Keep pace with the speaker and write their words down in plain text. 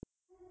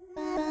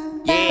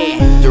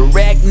Yeah,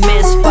 direct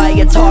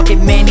misfire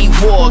talking many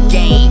war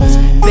games.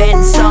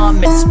 Ben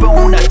Some and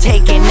Spoon are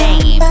taking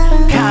aim.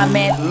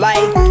 Comment,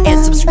 like, and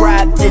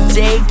subscribe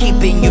today,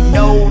 keeping you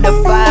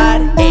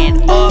notified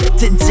and up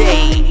to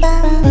date.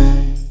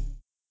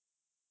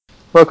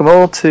 Welcome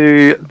all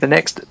to the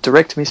next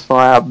Direct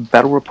Misfire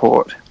Battle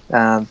Report.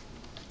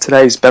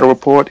 Today's Battle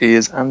Report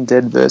is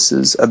Undead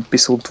versus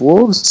Abyssal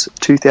Dwarves,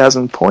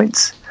 2,000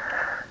 points.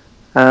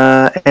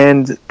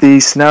 And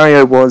the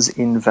scenario was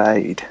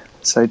Invade.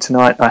 So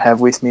tonight I have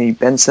with me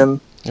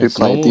Benson, who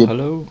played the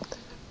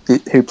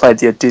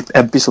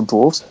Abyssal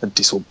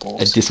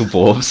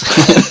Dwarves,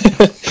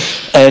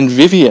 and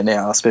Vivian,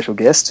 our special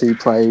guest, who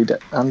played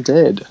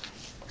Undead.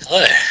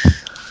 Hello.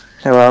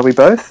 How are we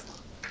both?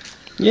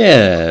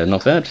 Yeah,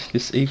 not bad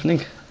this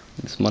evening.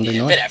 It's Monday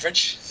night. Bit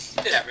average.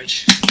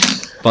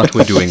 But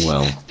we're doing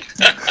well.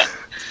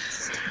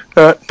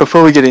 Alright,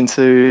 before we get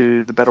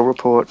into the battle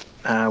report,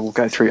 we'll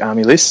go through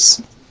army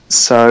lists.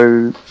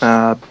 So,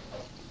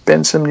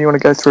 Benson, you want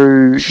to go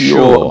through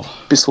your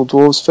Abyssal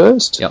Dwarves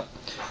first? Yep.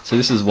 So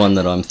this is one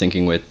that I'm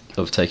thinking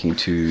of taking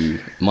to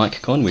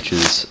MikeCon, which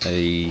is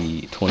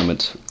a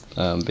tournament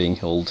being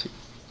held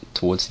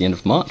towards the end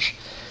of March.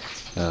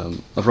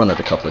 I've run it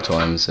a couple of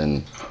times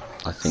and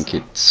I think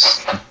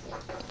it's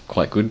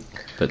quite good,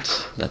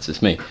 but that's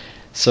just me.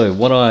 So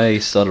what I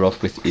started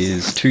off with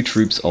is 2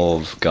 troops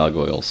of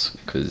gargoyles,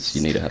 because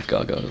you need to have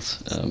gargoyles.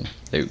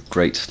 They're a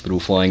great little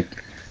flying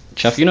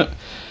chaff unit.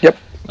 Yep.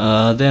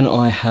 Then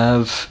I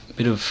have a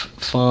bit of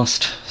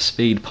fast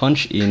speed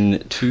punch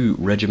in 2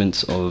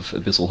 regiments of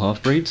Abyssal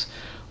Half-Breeds.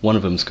 One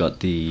of them's got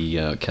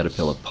the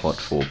Caterpillar pot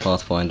for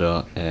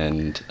Pathfinder,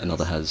 and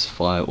another has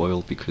Fire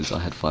Oil because I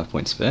had 5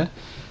 points spare.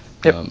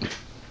 Yep.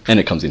 And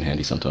it comes in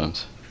handy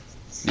sometimes,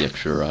 the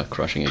extra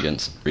crushing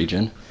against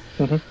regen.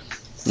 Mm-hmm.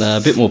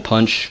 A bit more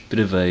punch, bit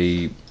of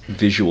a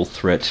visual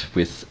threat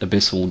with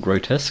Abyssal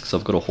Grotesques.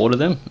 I've got a horde of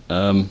them,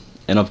 and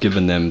I've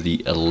given them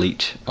the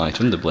elite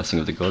item, the Blessing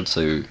of the Gods,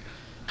 so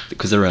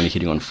because they're only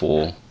hitting on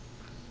 4,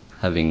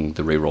 having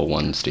the reroll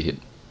ones to hit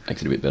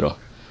makes it a bit better.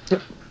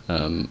 Yep.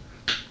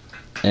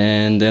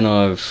 And then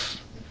I've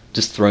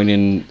just thrown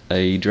in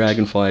a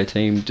Dragonfire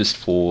team just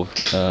for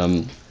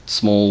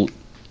small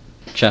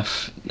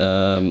chaff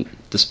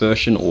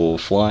dispersion or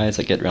flies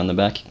that get around the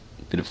back.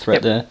 Bit of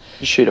threat there.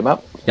 You shoot them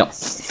up. Yep.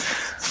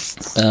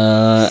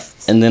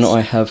 And then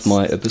I have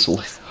my Abyssal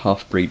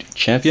Half-Breed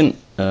champion.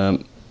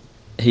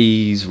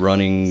 He's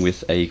running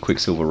with a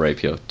Quicksilver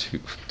Rapier,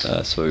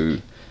 so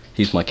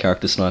he's my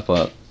character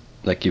sniper.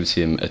 That gives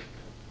him a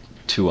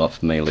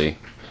 2-up melee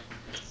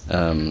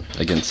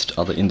against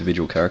other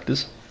individual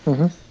characters.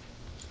 Mm-hmm.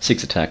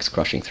 6 attacks,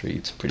 crushing 3,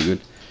 it's pretty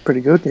good.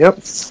 Pretty good, yep.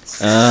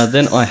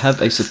 Then I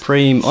have a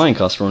Supreme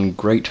Ironcaster on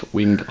Great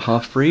Winged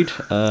Half-Breed.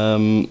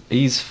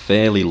 He's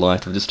fairly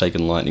light. I've just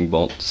taken Lightning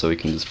Bolt so he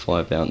can just fly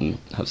about and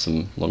have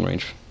some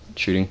long-range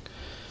shooting.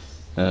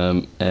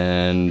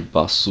 And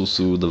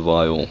Basusu the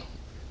Vile.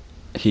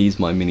 He's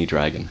my mini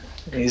dragon.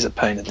 He's a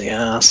pain in the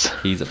ass.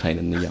 He's a pain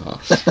in the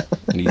ass.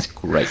 And he's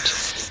great.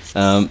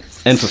 And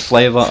for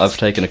flavour, I've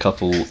taken a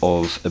couple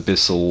of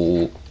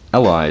Abyssal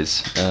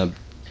allies.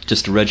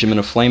 Just a regiment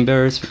of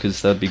Flamebearers,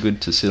 because that'd be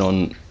good to sit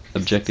on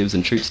objectives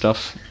and shoot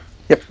stuff.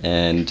 Yep.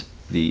 And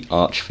the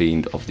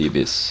Archfiend of the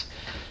Abyss.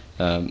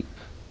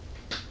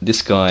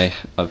 This guy,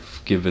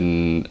 I've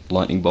given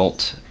Lightning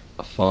Bolt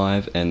a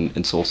 5 and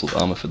Ensorcelled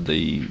Armour for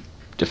the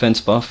defense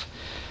buff.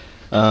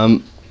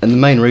 And the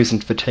main reason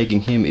for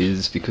taking him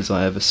is because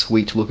I have a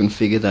sweet looking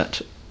figure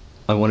that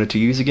I wanted to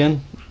use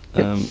again.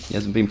 Yep. He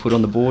hasn't been put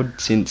on the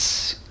board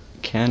since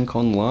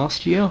CanCon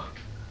last year.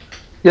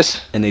 Yes.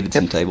 And needed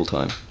some table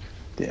time.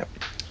 Yeah.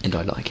 And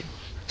I like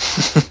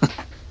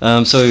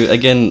him. So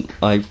again,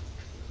 I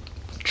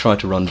try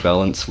to run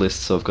balanced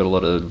lists, so I've got a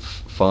lot of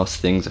fast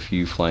things, a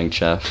few flying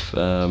chaff,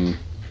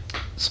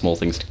 small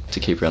things to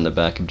keep around the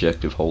back,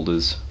 objective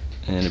holders,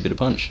 and a bit of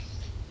punch.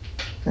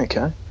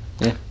 Okay.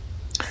 Yeah.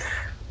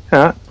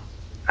 Alright.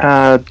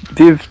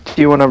 Viv,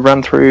 do you want to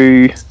run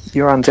through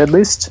your Undead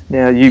list?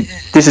 Now,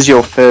 this is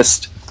your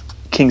first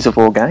Kings of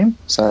War game,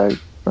 so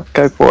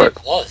go for it.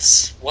 It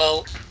was.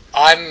 Well,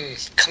 I'm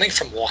coming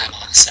from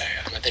Warhammer, so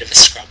I'm a bit of a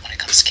scrub when it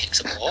comes to Kings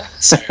of War,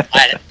 so I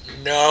had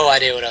no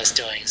idea what I was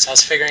doing. So I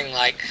was figuring,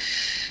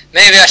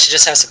 maybe I should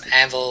just have some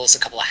anvils, a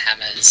couple of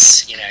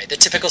hammers, the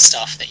typical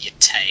stuff that you'd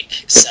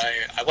take. So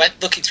I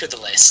went looking through the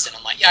list, and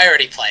I'm like, yeah, I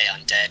already play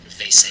Undead with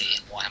VC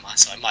and Warhammer,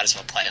 so I might as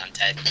well play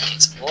Undead in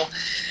Kings of War.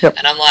 Yep.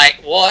 And I'm like,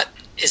 what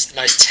is the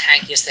most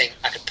tankiest thing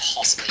I could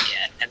possibly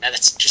get? And that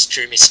just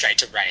drew me straight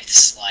to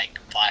Wraiths,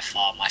 by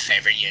far my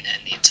favourite unit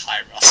in the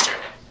entire roster.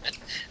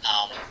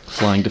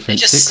 Flying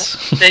Defense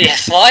 6. Yeah,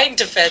 Flying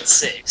Defense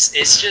 6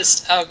 is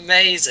just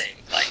amazing.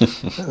 Like,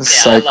 yeah,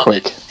 So I love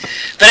quick. it.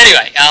 But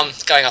anyway,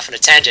 going off on a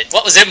tangent,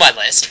 what was in my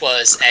list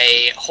was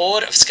a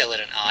horde of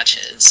skeleton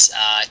archers,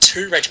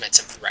 2 regiments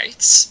of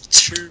wraiths,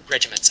 2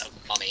 regiments of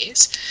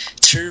mummies,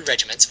 2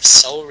 regiments of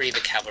soul reaver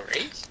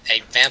cavalry,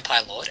 a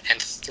vampire lord,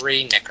 and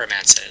 3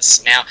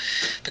 necromancers. Now,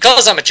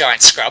 because I'm a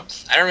giant scrub,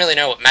 I don't really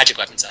know what magic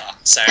weapons are,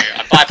 so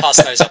I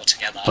bypassed those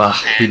altogether. Bah,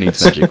 who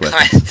needs magic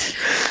weapons?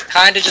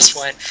 Kind of just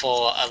went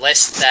for a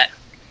list that,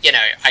 you know,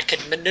 I could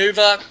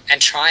maneuver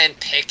and try and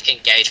pick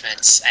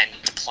engagements and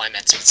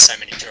deployments with so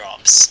many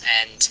drops.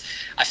 And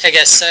I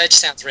figure Surge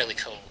sounds really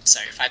cool. So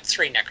if I had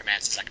 3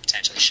 necromancers, I could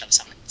potentially shove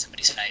something in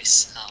somebody's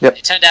face. Yep.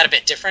 It turned out a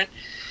bit different.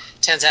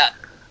 Turns out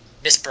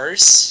Miss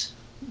Bruce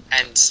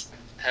and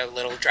her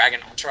little dragon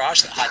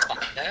entourage that hides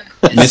behind her.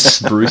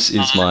 Miss Bruce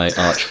is my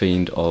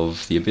archfiend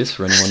of the Abyss,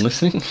 for anyone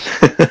listening.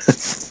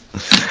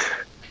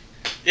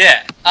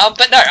 Yeah,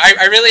 but no,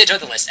 I really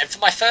enjoyed the list, and for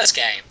my first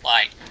game,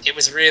 like, it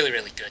was really,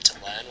 really good to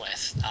learn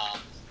with.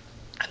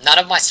 None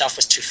of my stuff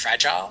was too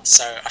fragile,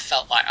 so I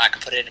felt like I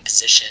could put it in a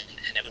position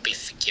and it would be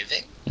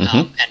forgiving.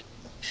 Mm-hmm. And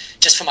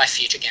just for my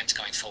future games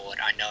going forward,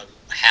 I know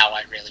how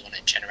I really want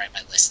to generate my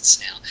lists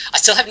now. I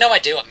still have no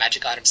idea what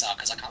magic items are,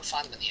 because I can't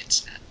find them on the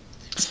internet.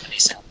 Somebody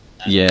sell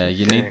them. Yeah,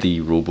 you need the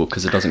rulebook,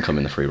 because it doesn't come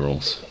in the free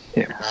rules.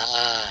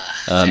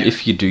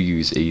 If you do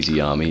use Easy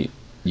Army,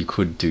 you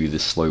could do the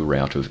slow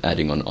route of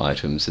adding on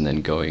items and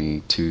then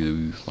going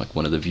to like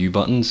one of the view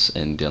buttons,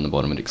 and down the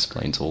bottom it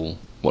explains all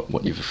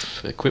what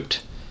you've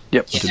equipped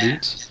into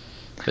dudes.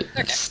 But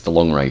it's the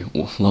long way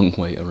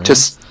around.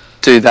 Just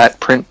do that.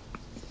 Print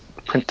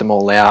them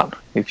all out.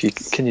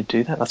 Can you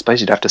do that? I suppose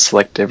you'd have to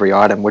select every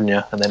item, wouldn't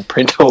you, and then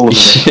print all of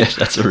them. Yeah,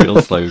 that's a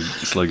real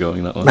slow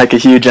going, that one. Make a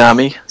huge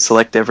army,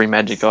 select every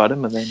magic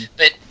item, and then.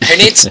 But who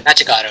needs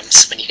magic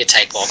items when you could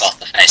take Morgoth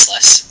the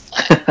Faceless?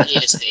 Like,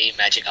 here's the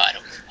magic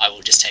item. I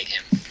will just take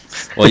him.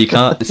 Well, you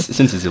can't,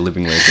 since he's a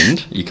living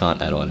legend, you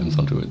can't add items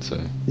onto it,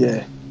 so...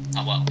 Yeah.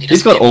 Oh, well,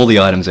 He's got all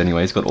the items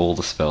anyway, he's got all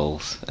the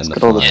spells, and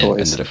the all the fire, and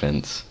toys. the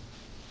defense.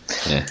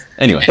 Yeah,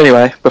 anyway.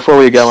 Anyway, before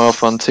we go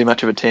off on too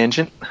much of a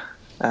tangent,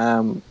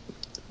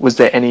 was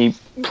there any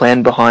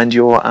plan behind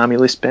your army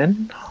list,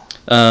 Ben?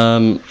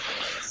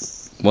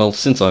 Well,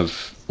 since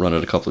I've run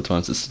it a couple of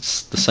times,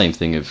 it's the same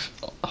thing of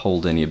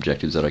hold any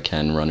objectives that I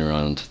can, run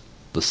around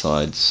the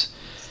sides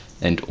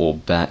and or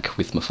back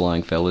with my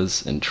flying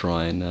fellas and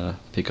try and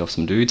pick off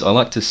some dudes. I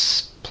like to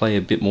play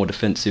a bit more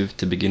defensive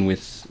to begin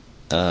with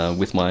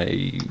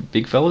my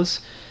big fellas.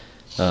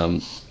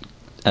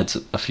 Adds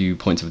a few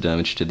points of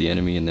damage to the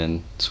enemy and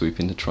then swoop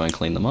in to try and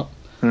clean them up.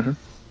 Mm-hmm.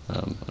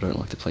 I don't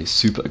like to play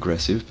super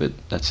aggressive, but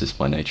that's just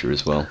my nature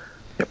as well.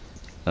 Yep.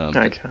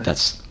 Okay.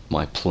 That's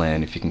my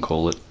plan, if you can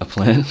call it a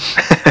plan.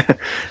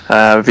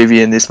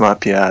 Vivian, this might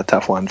be a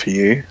tough one for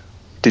you.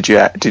 Did you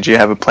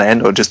have a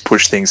plan, or just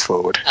push things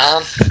forward?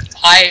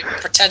 I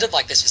pretended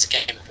like this was a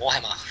game of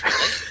Warhammer,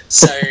 really.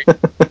 So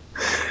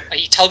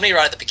you told me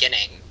right at the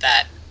beginning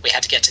that we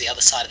had to get to the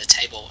other side of the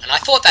table, and I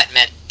thought that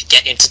meant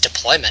get into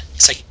deployment,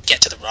 so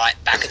get to the right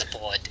back of the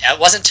board. It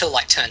wasn't until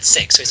like turn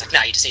 6, so he's like,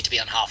 no, you just need to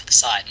be on half of the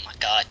side. I'm like,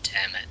 god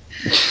damn it.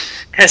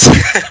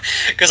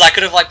 Because I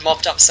could have like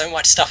mopped up so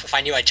much stuff if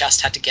I knew I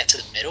just had to get to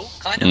the middle,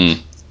 kind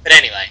of. But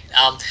anyway,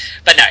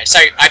 but no, so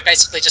I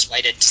basically just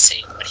waited to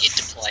see when he'd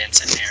deploy in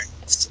certain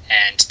areas,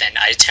 and then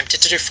I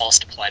attempted to do false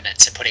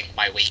deployments, so putting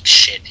my weak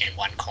shit in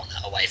one corner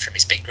away from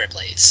his big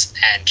gribblies,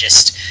 and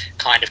just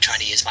kind of trying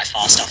to use my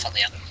fast stuff on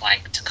the other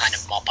flank to kind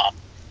of mop up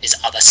his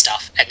other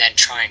stuff, and then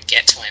try and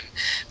get to him.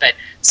 But,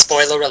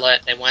 spoiler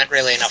alert, there weren't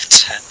really enough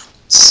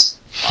turns.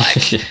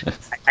 Like,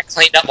 I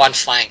cleaned up one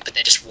flank, but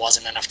there just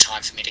wasn't enough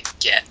time for me to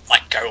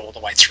go all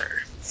the way through.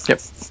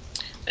 Yep.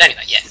 But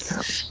anyway,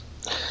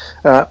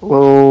 yeah.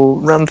 We'll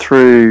run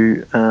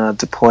through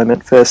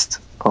deployment first.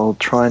 I'll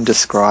try and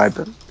describe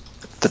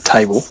the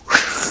table,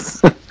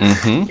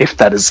 if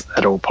that is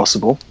at all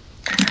possible.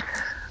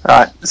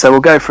 Alright, so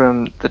we'll go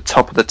from the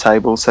top of the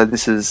table. So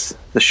this is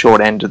the short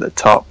end of the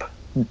top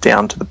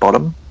down to the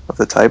bottom of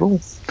the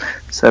table.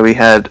 So we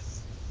had,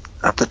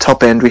 at the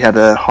top end, we had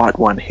a height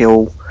 1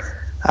 hill.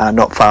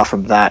 Not far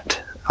from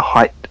that,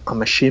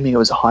 I'm assuming it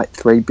was a height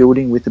 3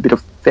 building with a bit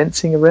of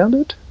fencing around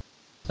it.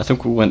 I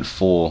think we went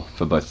for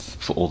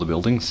all the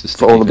buildings. Just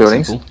for all the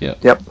buildings? Simple. Yeah.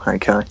 Yep,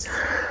 okay.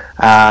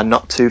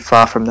 Not too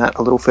far from that,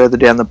 a little further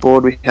down the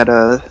board, we had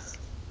a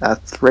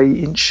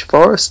 3-inch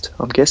forest,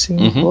 I'm guessing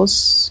it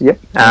was. Yep.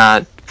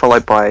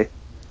 Followed by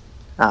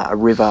a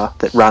river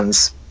that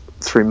runs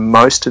through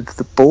most of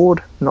the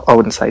board. I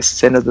wouldn't say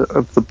centre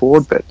of the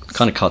board, but...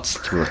 kind of cuts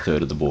through a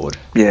third of the board.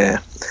 Yeah.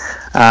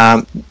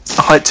 A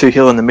height 2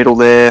 hill in the middle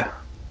there.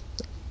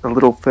 A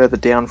little further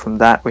down from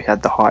that, we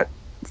had the height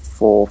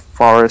 4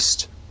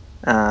 forest.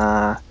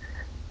 Then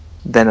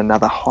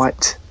another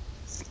height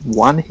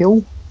 1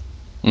 hill.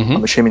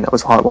 I'm assuming that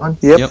was height 1.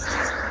 Yep.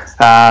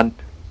 And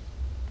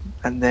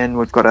then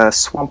we've got a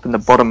swamp in the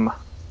bottom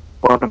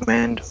bottom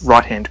end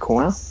right-hand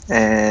corner.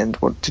 And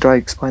what did I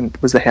explain?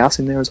 Was the house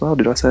in there as well?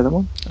 Did I say that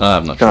one?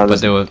 I'm not sure,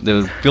 but there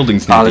were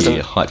buildings near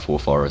the Height 4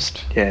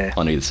 forest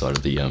on either side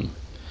of the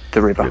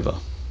river.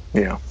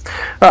 Yeah. All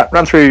right,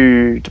 run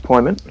through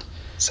deployment.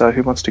 So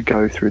who wants to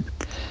go through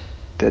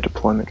their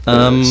deployment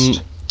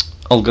first?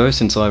 I'll go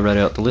since I read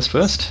out the list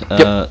first.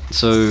 Yep.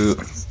 So,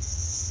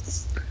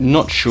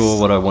 not sure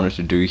what I wanted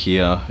to do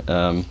here.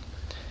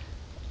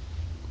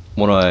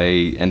 What I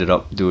ended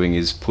up doing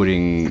is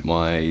putting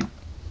my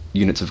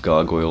units of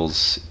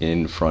gargoyles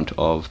in front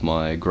of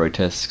my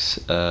grotesques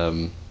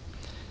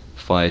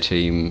fire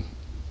team.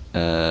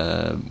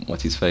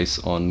 What's his face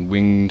on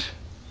winged?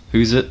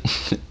 Who's it?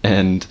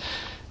 And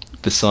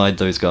beside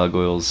those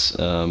gargoyles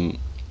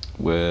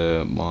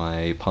were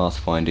my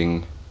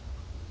pathfinding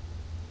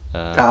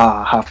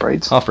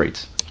half-breeds.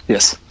 Half-breeds.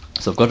 Yes.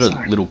 So I've got a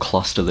little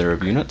cluster there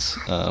of units,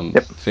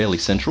 fairly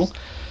central.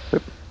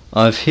 Yep.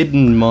 I've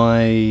hidden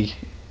my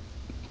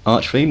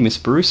Archfiend, Miss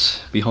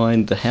Bruce,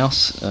 behind the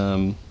house,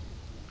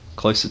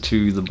 closer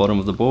to the bottom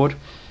of the board,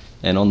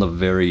 and on the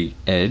very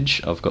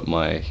edge I've got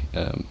my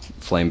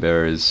Flame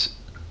Bearers,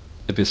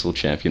 Abyssal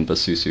Champion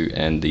Basusu,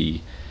 and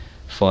the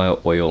Fire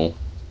Oil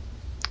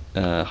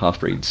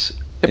half-breeds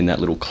in that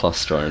little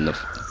cluster in the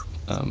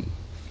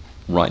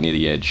right near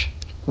the edge.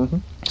 Mm-hmm.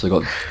 So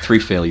I've got 3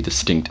 fairly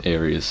distinct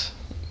areas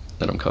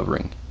that I'm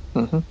covering.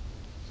 Mm-hmm.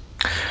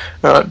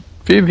 All right,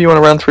 Viv, you want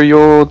to run through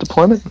your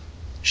deployment?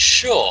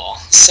 Sure.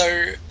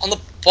 So on the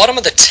bottom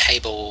of the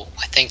table,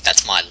 I think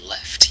that's my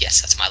left.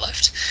 Yes, that's my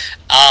left.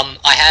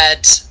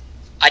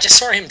 I just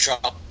saw him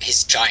drop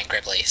his giant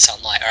Gribbly, so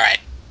I'm like, all right,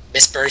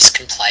 Miss Bruce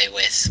can play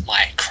with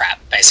my crap,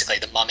 basically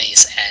the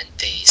mummies and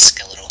the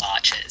skeletal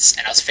archers.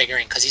 And I was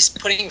figuring, because he's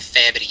putting a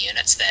fair bit of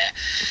units there,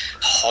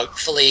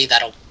 hopefully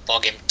that'll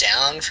bog him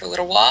down for a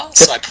little while.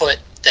 So I put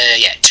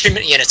 2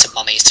 units of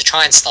mummies to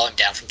try and slow him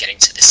down from getting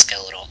to the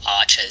skeletal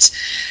archers.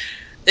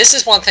 This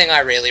is one thing I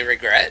really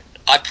regret.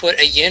 I put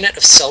a unit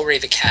of Soul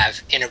Reaver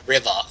Cav in a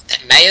river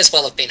that may as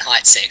well have been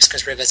height 6,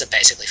 because rivers are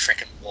basically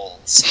freaking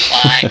walls.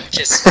 Like,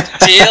 just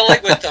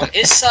dealing with them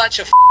is such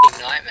a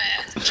f***ing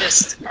nightmare.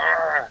 Just,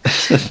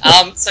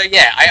 so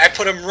yeah, I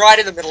put them right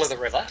in the middle of the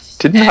river.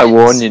 Didn't I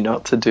warn you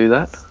not to do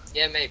that?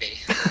 Yeah, maybe.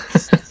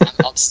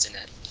 I'm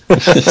obstinate. To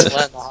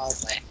learn the hard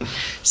way.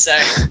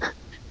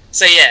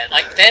 So yeah,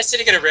 like, they're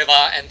sitting in a river,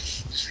 and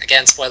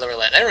again, spoiler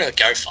alert, they don't really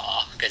go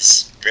far,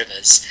 because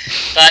rivers.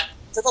 But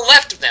to the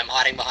left of them,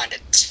 hiding behind a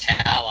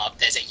tower,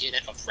 there's a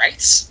unit of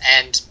wraiths,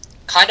 and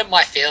kind of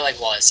my feeling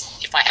was,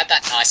 if I had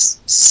that nice,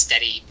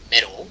 steady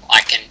middle,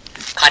 I can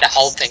kind of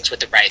hold things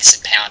with the wraiths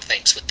and pound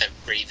things with the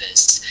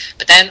reavers.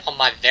 But then on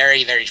my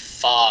very, very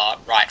far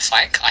right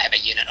flank, I have a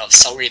unit of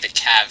Soul Reaver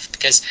Cav,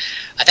 because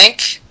I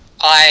think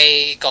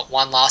I got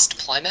one last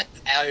deployment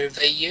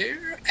over you,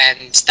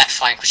 and that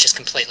flank was just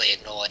completely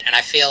ignored. And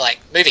I feel like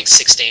moving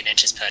 16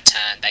 inches per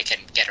turn, they can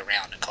get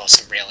around and cause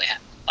some really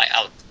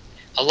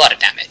a lot of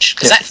damage,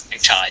 because that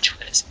flank charge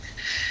was,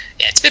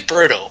 it's a bit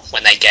brutal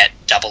when they get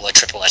double or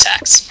triple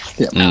attacks.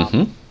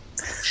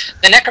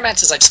 The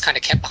necromancers I just kind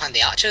of kept behind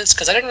the archers,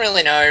 because I didn't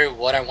really know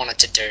what I wanted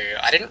to do.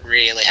 I didn't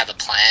really have a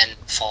plan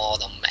for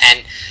them,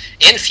 and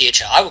in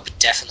future I will be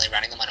definitely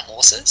running them on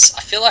horses.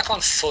 I feel like on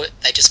foot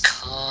they just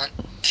can't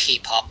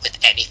keep up with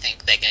anything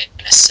they're going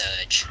to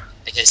surge,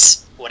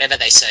 because whatever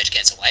they surge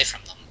gets away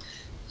from them.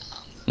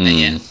 But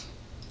yeah.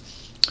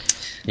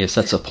 Yes,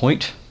 that's a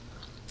point.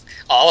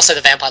 Oh, also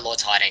the Vampire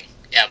Lord's hiding.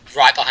 Yeah,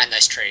 right behind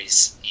those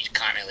trees. You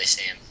can't really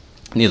see him.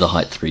 Near the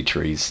height 3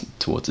 trees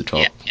towards the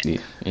top.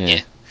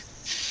 Yeah.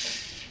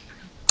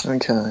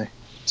 Okay,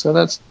 so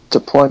that's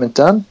deployment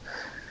done.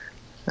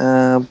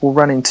 We'll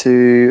run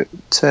into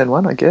turn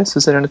 1, I guess.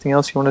 Is there anything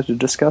else you wanted to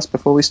discuss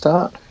before we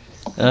start?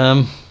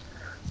 No,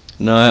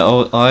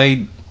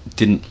 I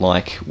didn't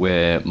like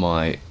where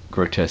my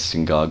grotesques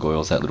and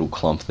gargoyles, that little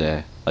clump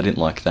there, I didn't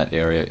like that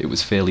area. It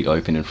was fairly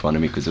open in front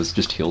of me because there was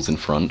just hills in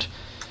front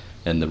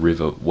and the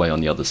river way on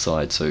the other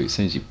side, so as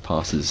soon as you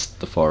passes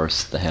the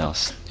forest, the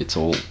house, it's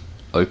all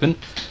open.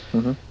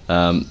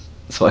 Mm-hmm.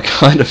 So I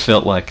kind of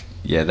felt like,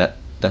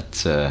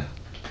 that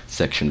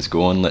section's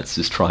gone, let's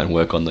just try and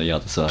work on the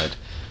other side.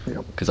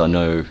 Because I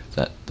know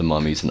that the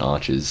mummies and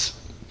archers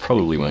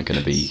probably weren't going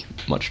to be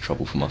much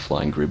trouble for my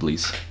flying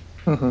Gribblies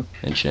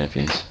and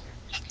champions.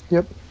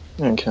 Yep.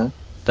 Okay.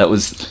 That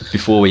was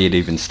before we had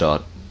even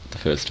start the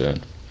first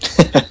turn.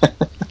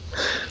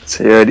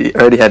 So you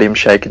already had him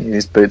shaking in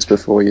his boots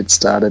before you'd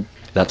started.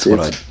 That's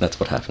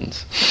what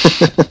happens.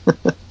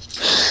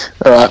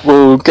 All right,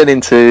 we'll get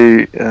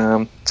into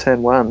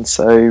turn 1.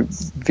 So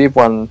Viv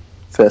won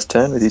first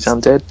turn with his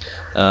undead.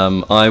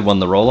 I won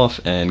the roll-off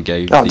and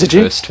gave the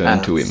first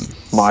turn to him.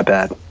 My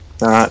bad.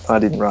 All right, I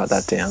didn't write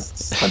that down.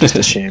 I just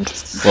assumed.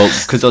 Well,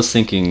 because I was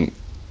thinking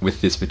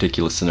with this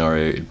particular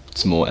scenario,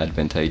 it's more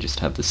advantageous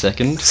to have the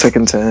second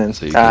turn.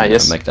 So you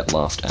can make that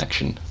last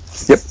action.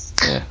 Yep.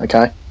 Yeah.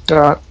 Okay. All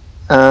right.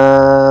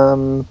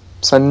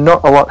 So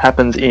not a lot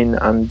happens in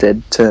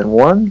undead turn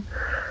 1.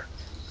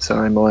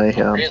 Sorry,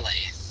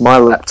 my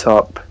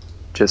laptop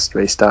just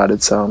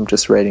restarted, so I'm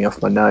just reading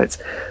off my notes.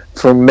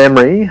 From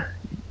memory,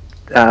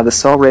 the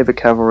Soul Reaver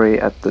cavalry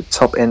at the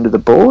top end of the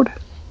board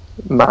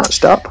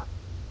marched up.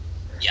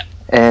 Yep.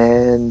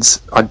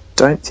 And I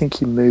don't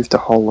think you moved a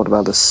whole lot of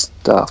other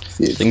stuff.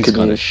 Things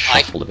kind of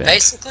shuffled about.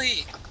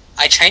 Basically,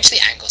 I changed the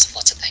angles of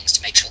lots of things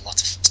to make sure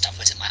lots of stuff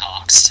was in my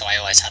arcs. So I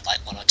always had like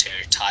 1 or 2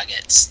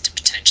 targets to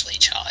potentially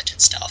charge and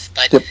stuff.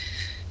 But Yep.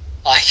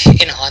 like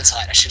in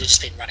hindsight, I should have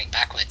just been running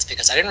backwards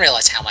because I didn't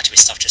realize how much of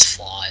his stuff just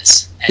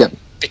flies. And Yep.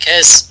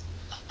 because,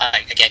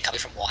 again, coming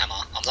from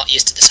Warhammer, I'm not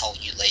used to this whole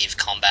you leave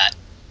combat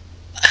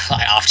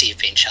like, after you've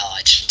been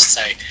charged.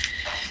 So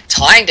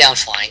tying down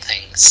flying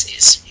things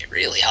is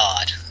really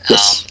hard.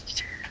 Yes.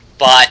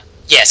 But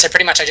yeah, so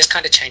pretty much I just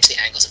kind of changed the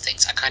angles of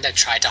things. I kind of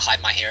tried to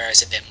hide my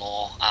heroes a bit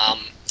more.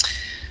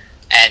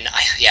 And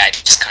I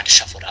just kind of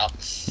shuffled up.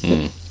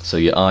 So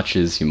your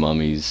archers, your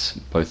mummies,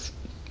 both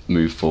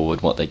move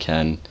forward what they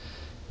can.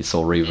 Your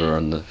Soul Reaver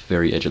on the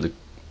very edge of the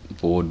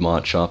board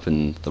march up,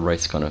 and the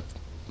Wraiths kind of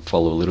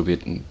follow a little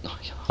bit and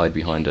hide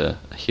behind a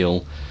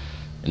hill,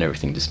 and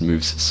everything just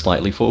moves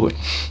slightly forward.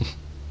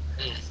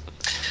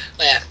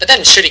 Yeah, but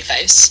then shooting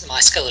phase,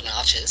 my skeleton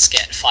archers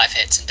get 5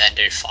 hits and then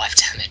do 5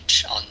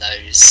 damage on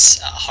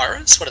those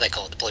horrors. What are they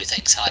called? The blue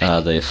things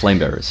hiding. The Flame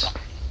Bearers.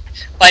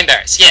 Flame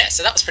Bearers, yeah,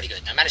 so that was pretty good.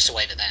 I managed to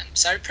waver them.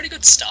 So pretty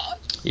good start.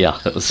 Yeah,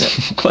 that was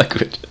quite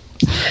good.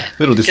 Yeah.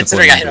 Little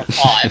disappointing. Considering I hit on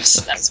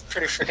 5s, that's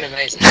pretty freaking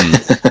amazing.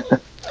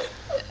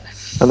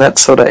 And that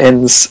sort of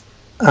ends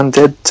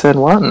Undead turn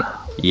 1.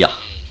 Yeah.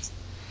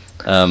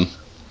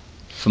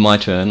 For my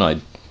turn,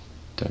 I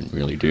don't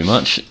really do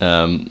much.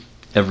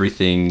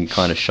 Everything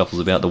kind of shuffles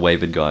about. The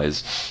wavered guys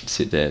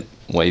sit there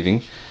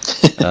waving.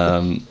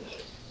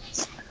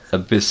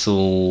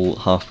 Abyssal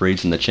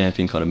half-breeds and the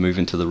champion kind of move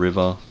into the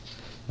river.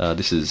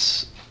 This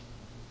is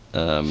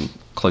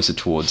closer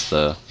towards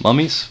the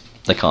mummies.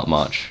 They can't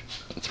march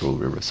through a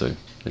river, so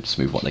they just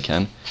move what they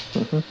can.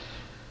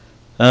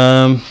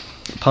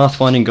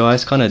 Pathfinding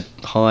guys kind of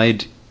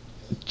hide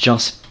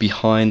just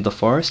behind the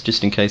forest,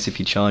 just in case if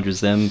he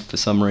charges them for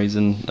some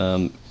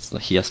reason,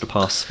 he has to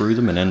pass through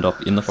them and end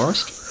up in the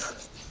forest.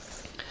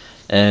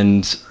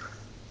 And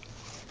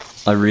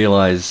I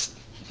realise,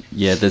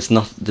 there's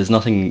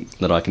nothing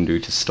that I can do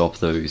to stop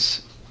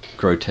those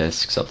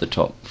grotesques up the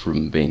top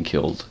from being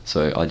killed.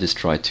 So I just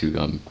try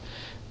to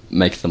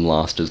make them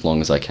last as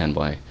long as I can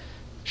by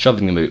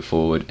shoving them a bit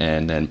forward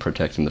and then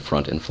protecting the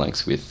front and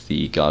flanks with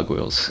the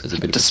gargoyles as a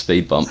bit of a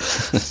speed bump.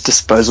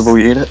 Disposable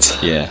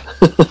units. Yeah.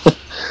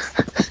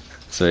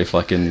 So if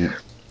I can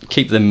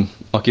keep them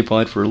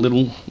occupied for a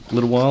little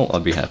while,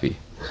 I'd be happy.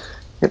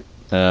 Yep.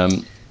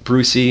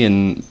 Brucey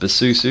and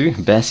Brucey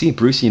and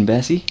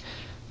Bassie,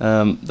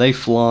 they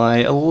fly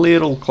a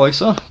little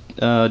closer,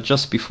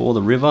 just before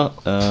the river.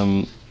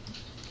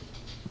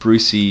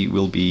 Brucey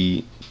will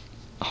be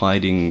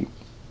hiding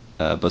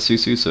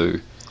Basusu, so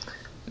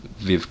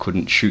Viv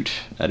couldn't shoot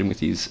at him with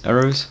his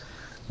arrows,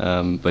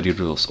 but it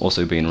will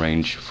also be in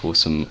range for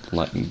some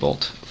lightning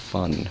bolt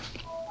fun.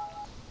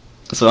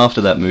 So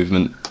after that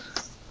movement,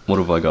 what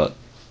have I got?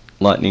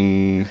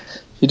 Lightning.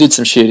 You did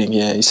some shooting,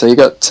 yeah. So you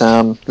got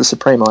the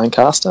Supreme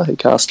Ironcaster, who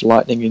cast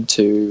lightning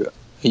into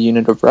a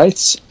unit of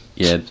Wraiths.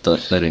 Yeah, they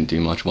didn't do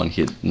much. 1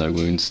 hit, no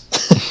wounds.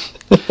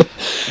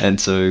 And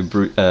so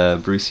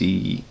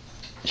Brucey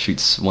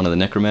shoots one of the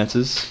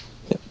Necromancers.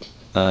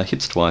 Yep.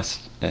 Hits twice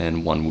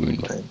and 1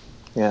 wound.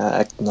 Yeah,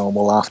 act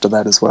normal after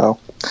that as well.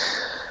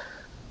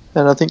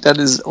 And I think that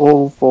is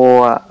all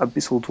for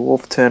Abyssal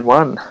Dwarf turn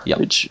 1,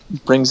 which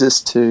brings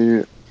us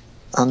to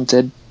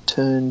Undead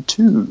turn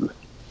 2.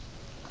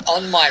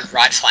 On my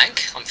right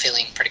flank, I'm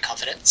feeling pretty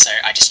confident, so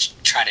I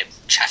just try to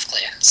chaff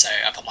clear. So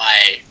I put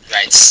my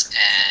Wraiths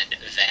and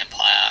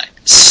Vampire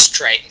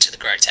straight into the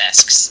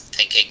Grotesques,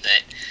 thinking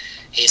that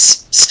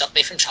he's stopped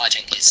me from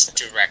charging his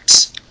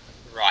direct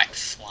right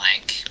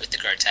flank with the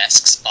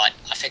Grotesques, but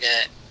I figure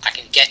I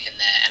can get in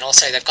there. And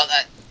also they've got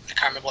that, I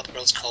can't remember what the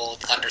rule's called,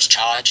 Thunderous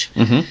Charge.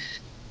 Mm-hmm.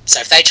 So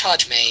if they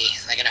charge me,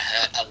 they're going to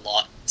hurt a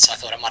lot, so I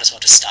thought I might as well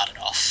just start it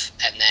off.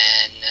 And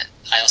then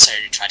I also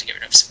tried to get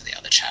rid of some of the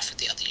other chaff with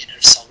the other unit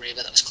of Soul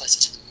Reaver that was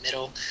closer to the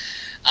middle.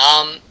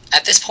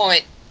 At this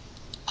point,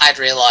 I'd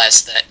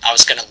realised that I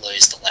was going to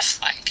lose the left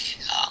flank.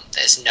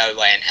 There's no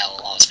way in hell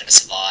I was going to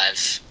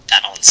survive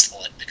that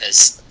onslaught,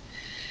 because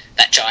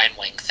that giant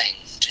wing thing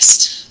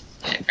just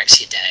wrecks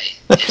your day.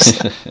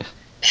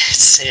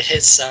 It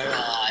is so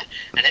hard,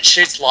 and it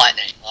shoots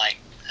lightning.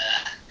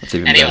 That's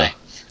even better.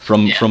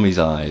 From his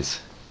eyes.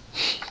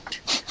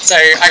 So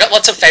I got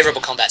lots of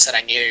favourable combats that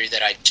I knew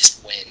that I'd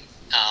just win.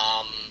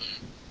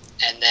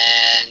 And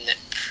then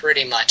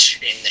pretty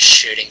much in the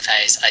shooting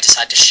phase, I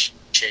decided to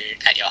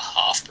shoot at your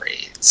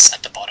half-breeds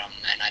at the bottom,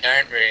 and I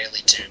don't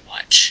really do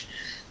much.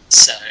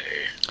 So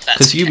that's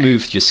because you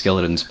moved your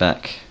skeletons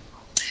back.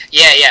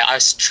 Yeah, I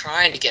was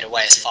trying to get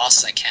away as fast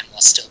as I can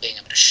while still being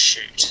able to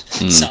shoot.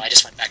 So I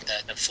just went back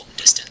the full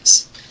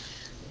distance.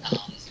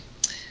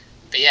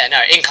 But yeah,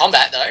 no, in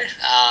combat though,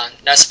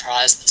 no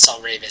surprise that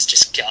Soul Reaver's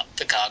just got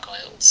the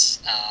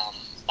gargoyles.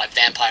 My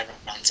Vampire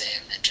runs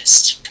in and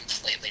just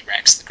completely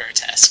wrecks the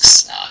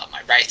Grotesques.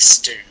 My Wraiths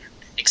do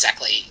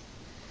exactly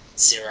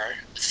 0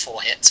 with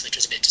 4 hits, which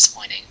was a bit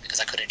disappointing because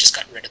I could have just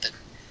got rid of the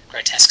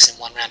grotesques in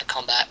one round of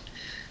combat,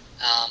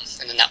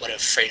 and then that would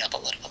have freed up a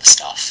lot of other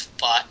stuff.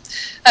 But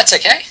that's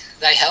okay.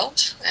 They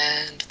held,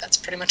 and that's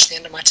pretty much the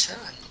end of my turn.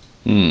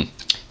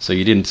 So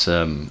you didn't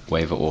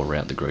waver or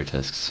route the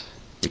grotesques,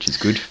 which is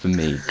good for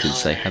me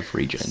because they No. have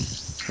regen.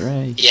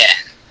 Hooray!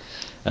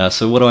 Yeah.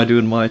 So what do I do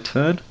in my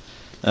turn?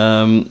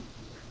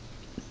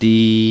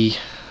 The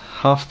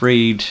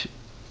half-breed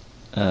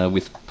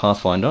with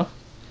Pathfinder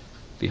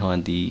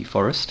behind the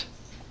forest.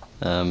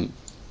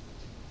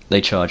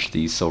 They charged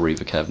the Soul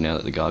Reaver Cav now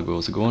that the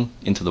gargoyles are gone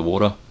into the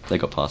water. They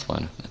got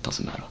Pathfinder. That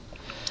doesn't matter.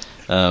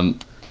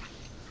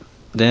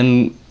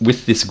 Then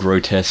with this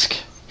grotesque,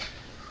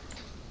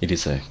 it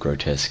is a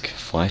grotesque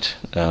fight.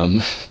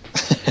 I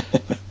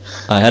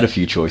had a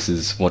few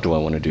choices. What do I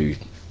want to do?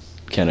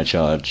 Can I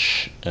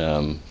charge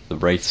the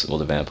Wraiths or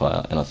the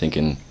Vampire? And I'm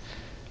thinking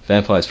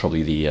Vampire is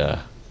probably the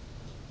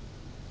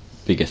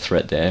bigger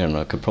threat there, and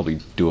I could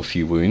probably do a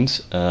few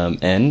wounds.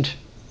 And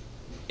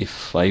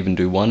if I even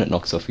do one, it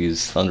knocks off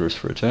his Thunderous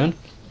for a turn.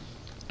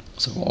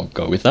 So I'll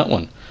go with that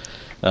one.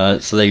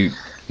 So they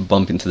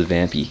bump into the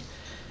Vampy.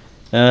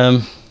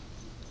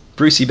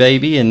 Brucey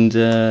Baby and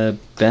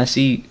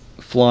Bassie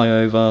fly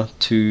over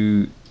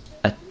to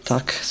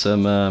attack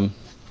some...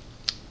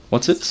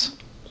 what's it?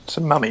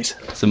 Some mummies.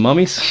 Some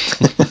mummies.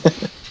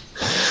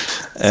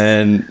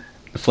 And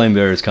the Flame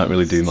Bearers can't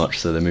really do much,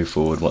 so they move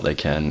forward what they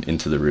can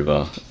into the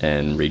river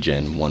and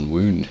regen 1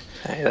 wound.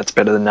 Hey, that's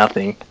better than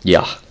nothing.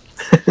 Yeah.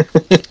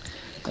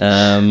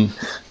 Then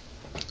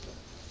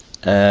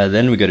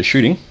we go to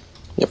shooting.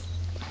 Yep.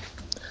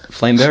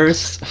 Flame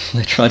Bearers,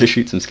 they try to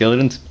shoot some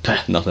skeletons.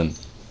 Pah, nothing.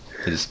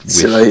 They just whiff.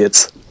 Zero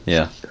hits.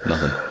 Yeah,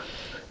 nothing.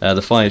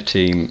 The fire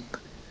team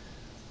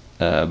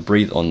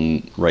breathe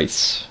on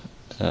Wraiths.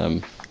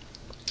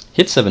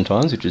 Hit 7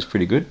 times, which is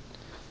pretty good.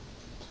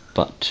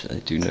 But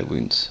they do no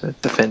wounds.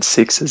 Defense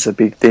 6 is a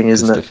big thing,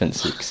 isn't it?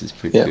 Defense 6 is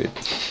pretty Yeah. good.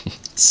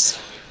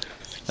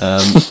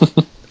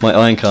 My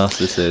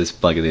Ironcaster says,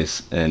 bugger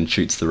this, and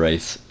shoots the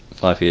Wraith.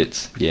 5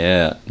 hits.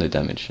 Yeah, no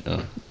damage.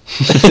 Oh.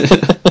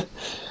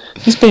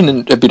 He's been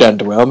a bit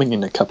underwhelming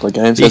in a couple of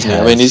games, hasn't he?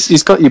 I mean,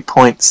 he's got you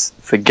points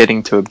for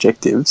getting to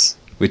objectives.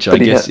 Which I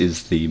guess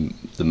is the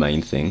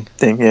main thing.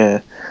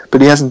 Yeah.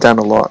 But he hasn't done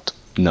a lot.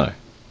 No.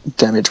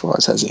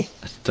 Damage-wise, has he?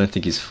 I don't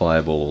think his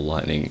Fireball or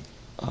Lightning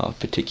are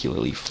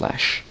particularly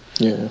flash.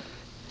 Yeah.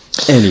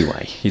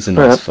 Anyway, he's a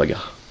nice figure.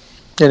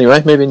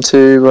 Anyway, moving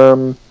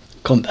to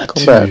Combat.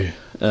 2.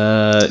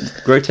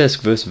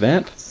 Grotesque versus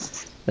Vamp.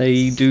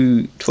 They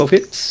do 12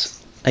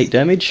 hits, 8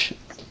 damage,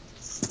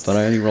 but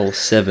I only roll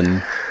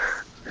 7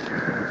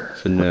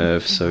 for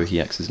nerve, so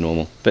he acts as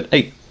normal. But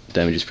 8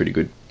 damage is pretty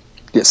good.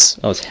 Yes.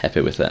 I was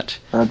happy with that.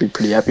 I'd be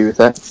pretty happy with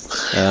that.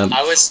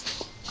 I was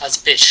a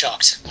bit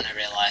shocked when I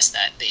realised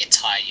that the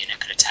entire unit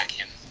could attack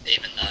him,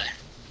 even though,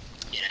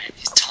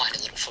 his tiny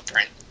little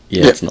footprint.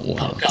 Yeah, it's not one.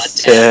 Oh, god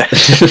damn. Yeah.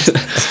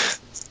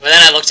 But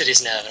then I looked at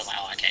his nerve and I'm like,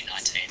 oh, okay,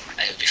 19.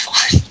 It would be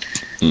fine.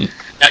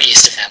 Not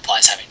used to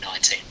vampires having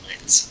 19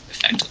 wounds,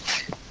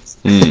 effectively.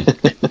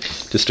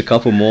 Just a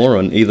couple more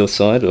on either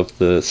side of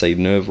the, say,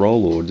 nerve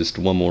roll, or just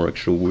one more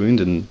extra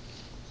wound, and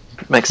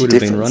Makes a would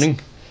have difference. been running.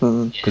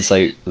 Because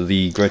Yeah.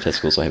 the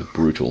Grotesque also have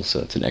Brutal, so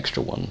it's an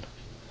extra one.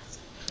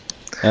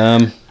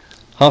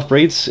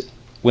 Half-breeds,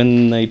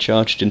 when they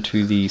charged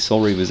into the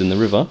Soul Reavers in the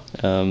river,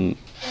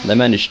 they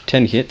managed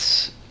 10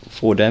 hits,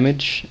 4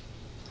 damage,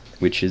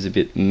 which is a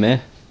bit meh,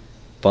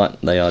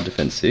 but they are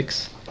defense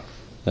 6.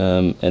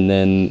 And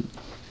then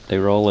they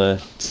roll a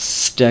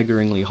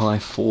staggeringly high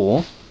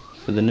 4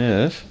 for the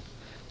nerve,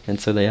 and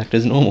so they act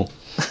as normal.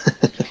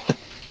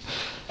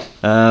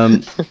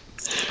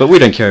 But we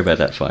don't care about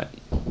that fight.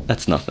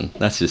 That's nothing.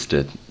 That's just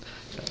a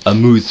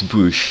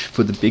amuse-bouche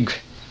for the big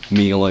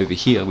meal over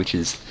here, which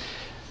is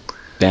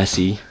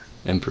Bassie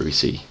and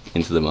Brucey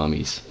into the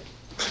mummies.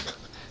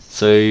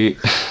 So,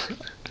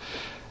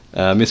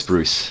 Miss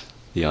Bruce,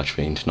 the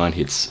Archfiend, 9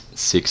 hits,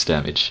 6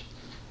 damage.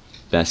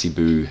 Bassie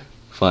Boo,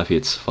 5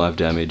 hits, 5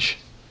 damage.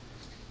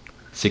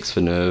 6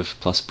 for nerve,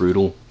 plus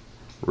brutal.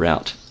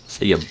 Rout.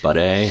 See ya,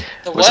 buddy.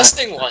 The worst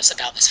thing was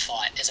about this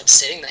fight is I'm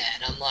sitting there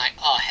and I'm like,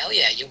 oh, hell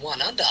yeah, you're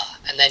 1 under.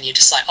 And then you're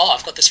just like, oh,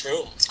 I've got this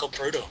rule. It's called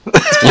brutal.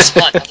 It's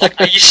 +1. I'm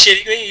like, are you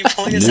shitting me? Are you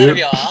pulling this out of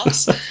your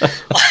ass?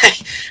 Like,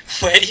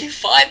 where do you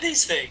find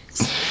these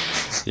things?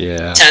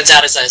 Yeah. Turns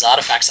out it's those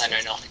artifacts I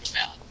know nothing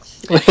about.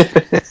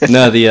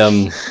 No, the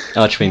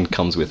Archfiend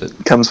comes with it.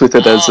 Comes with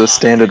it as a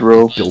standard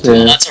rule. Built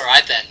Well, in. that's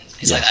alright then.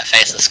 He's like that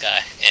faceless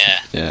guy.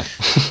 Yeah. Yeah.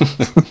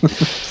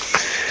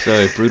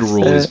 So, brutal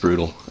rule is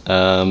brutal.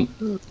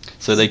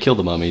 So they kill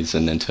the mummies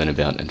and then turn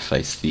about and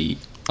face the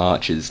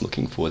archers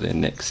looking for their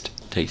next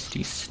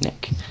tasty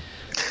snack.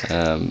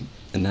 And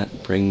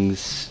that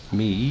brings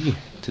me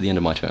to the end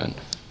of my turn.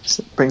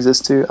 So it brings us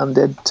to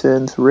Undead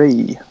turn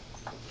 3.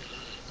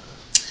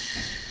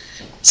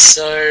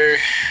 So,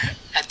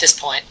 at this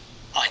point,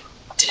 I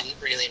didn't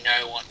really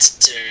know what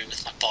to do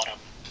with my bottom.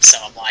 So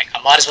I'm like,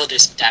 I might as well do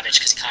some damage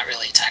because he can't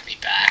really attack me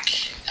back.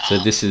 So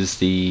this is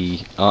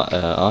the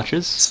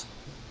archers?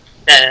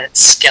 The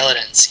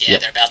skeletons, yeah,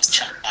 Yep. they're about to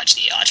charge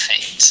the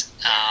Archfiend.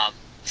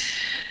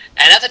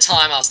 And at the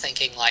time, I was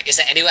thinking, like, is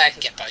there any way I can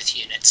get both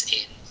units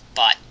in?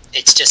 But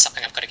it's just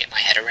something I've got to get my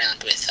head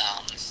around with,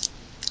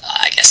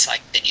 I guess,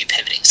 like, the new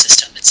pivoting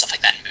system and stuff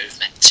like that, and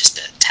movement. It's just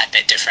a tad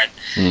bit different.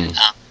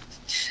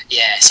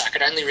 Yeah, so I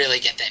could only really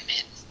get them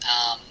in.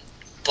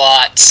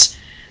 But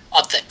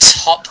at the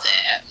top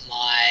there,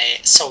 my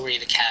Soul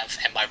Reaver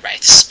Cav and my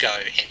Wraiths go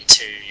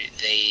into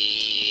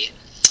the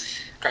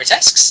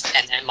Grotesques,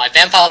 and then my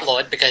Vampire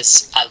Lord,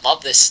 because I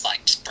love this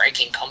like just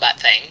breaking combat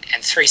thing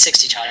and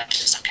 360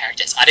 charges on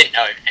characters. I didn't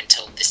know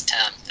until this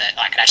term that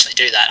I could actually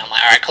do that. I'm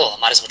like, alright, cool, I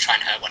might as well try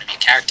and hurt one of your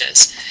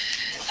characters.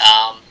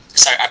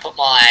 So I put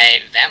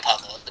my Vampire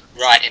Lord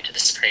right into the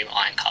Supreme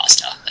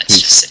Ironcaster. That's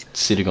Who's just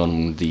sitting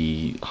on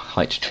the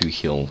height 2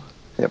 hill.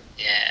 yeah.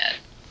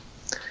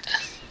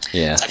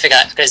 Yeah. So I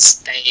figured, because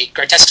the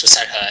Grotesques were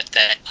so hurt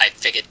that I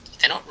figured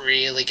they're not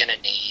really going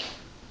to need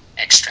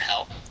extra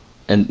help.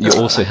 And you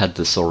also had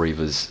the Soul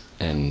Reavers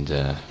and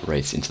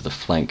Wraiths into the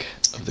flank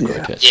of the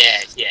Grotesque.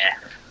 Yeah.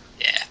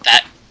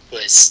 That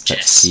was That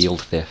just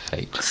sealed their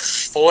fate.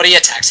 40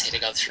 attacks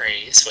hitting on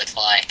 3s with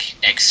like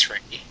X3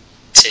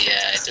 to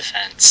your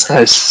defense.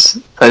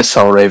 Those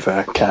Soul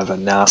Reaver Cav are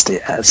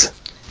nasty as.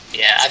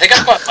 Yeah, I think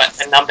I've got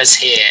the numbers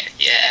here.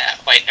 Yeah,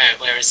 wait, no,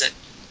 where is it?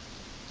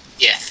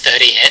 Yeah,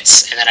 30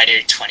 hits, and then I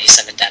do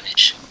 27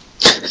 damage.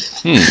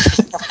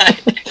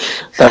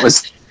 That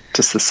was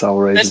just the Soul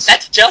Reavers.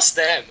 That's just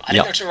them. I didn't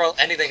Yep. have to roll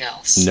anything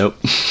else. Nope.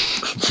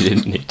 You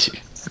didn't need to.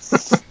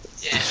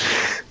 Yeah.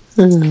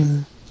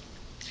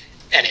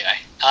 Anyway,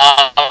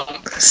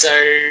 so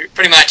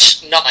pretty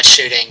much not much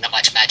shooting, not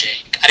much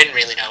magic. I didn't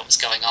really know what was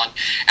going on.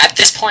 At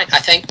this point, I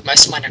think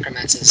most of my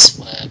necromancers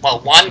were, well,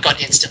 one got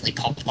instantly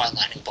popped by a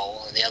lightning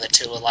ball, and the other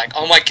two were like,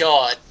 oh my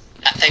god,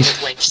 that thing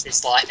with winch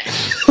is lightning.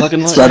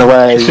 Run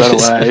away.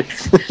 I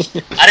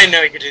didn't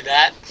know you could do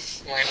that.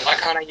 I'm like, why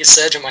can't I use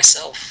Surge on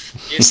myself?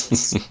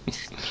 Useless.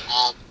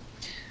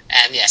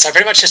 And yeah, so I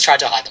pretty much just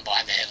tried to hide them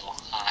behind the hill.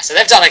 So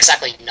they've done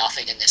exactly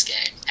nothing in this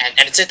game.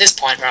 And it's at this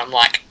point where I'm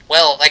like,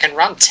 well, they can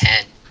run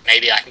 10.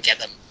 Maybe I can get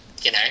them,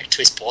 to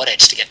his board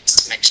edge to get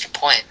some extra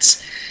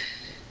points.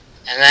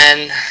 And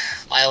then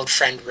my old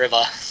friend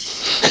River.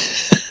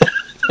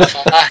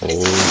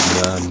 Old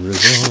man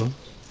River.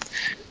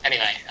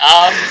 Anyway,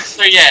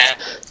 so yeah,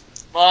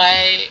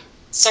 my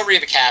Soul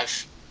Reaver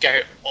Cav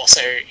go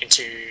also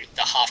into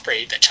the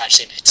half-breed that charged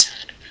in a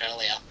turn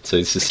earlier. So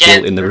this is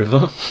still in the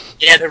river?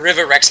 Yeah, the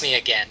river wrecks me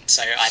again,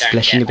 so I don't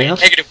Splashing get about?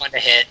 -1 to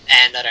hit,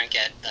 and I don't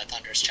get the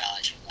Thunderous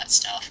Charge and all that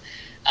stuff.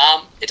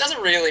 It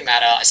doesn't really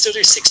matter. I still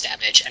do 6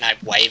 damage, and I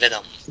waver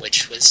them,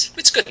 which was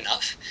good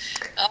enough.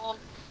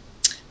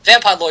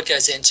 Vampire Lord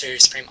goes into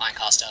Supreme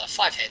Ironcaster,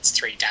 5 hits,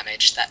 3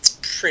 damage. That's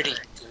pretty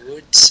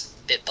good.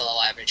 Bit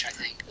below average, I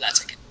think, but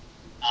that's okay.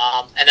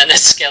 And then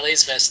there's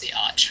Skellies versus the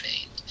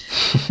Archfiend,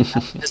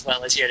 as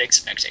well as you'd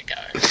expect it go.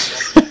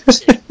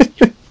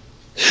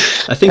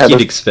 I think you'd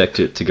expect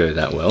it to go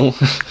that well.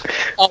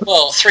 Oh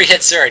well, 3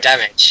 hits, 0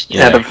 damage.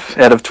 Yeah.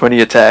 Out of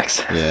 20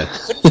 attacks. Yeah.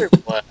 Couldn't do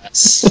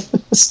worse.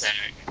 So,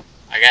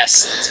 I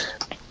guess.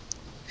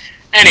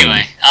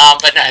 Anyway,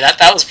 but no,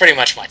 that was pretty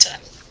much my turn.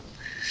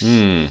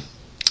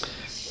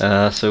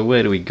 So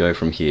where do we go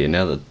from here?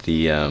 Now that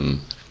the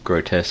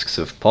Grotesques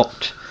have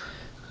popped,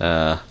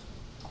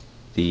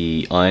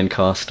 the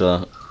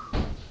Ironcaster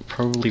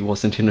probably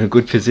wasn't in a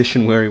good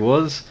position where he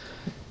was.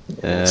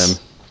 Yes.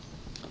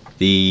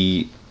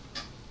 The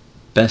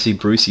Bassy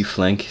Brucey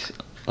flank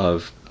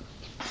I've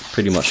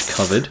pretty much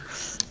covered,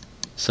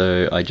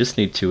 so I just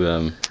need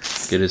to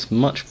get as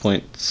much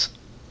points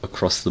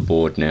across the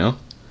board now,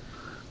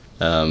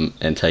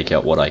 and take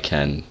out what I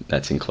can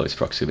that's in close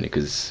proximity,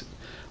 because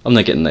I'm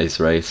not getting those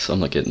Wraiths, I'm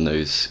not getting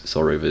those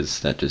Soul Reavers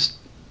that just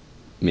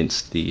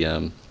minced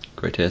the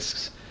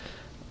Grotesques.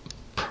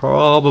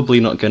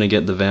 Probably not going to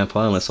get the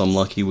Vampire unless I'm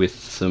lucky with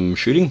some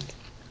shooting,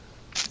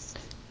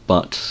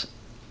 but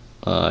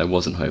I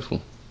wasn't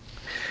hopeful.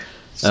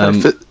 So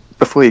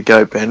before you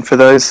go, Ben, for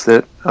those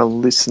that are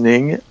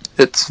listening,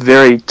 it's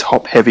very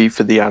top heavy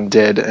for the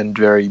undead and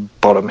very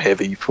bottom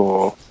heavy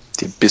for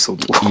the abyssal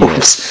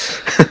dwarves.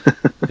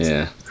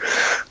 Yeah.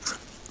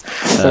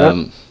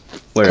 So,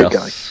 where keep else?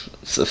 going.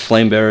 So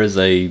flame bearers,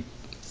 they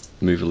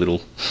move a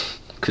little,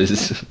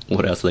 because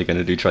what else are they going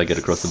to do? Try to get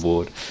across the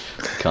board?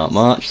 They can't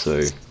march,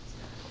 so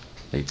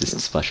they just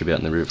splash about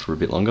in the river for a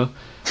bit longer.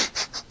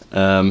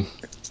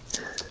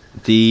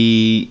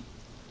 The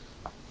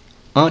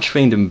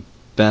Archfiend and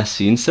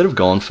Bassy, instead of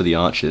going for the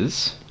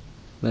archers,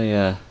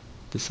 they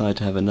decide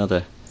to have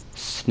another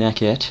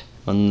snack at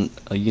on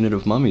a unit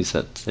of mummies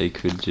that they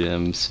could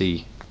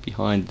see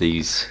behind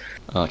these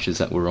archers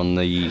that were on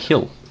the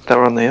hill. They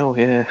were on the hill,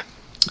 yeah.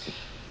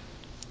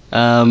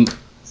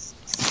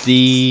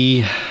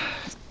 The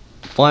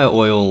Fire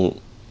Oil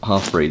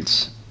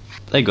half-breeds,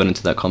 they got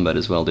into that combat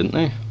as well, didn't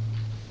they?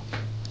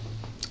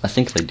 I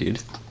think they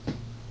did.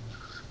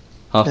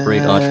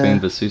 Half-breed, Archfiend,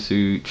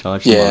 Basusu,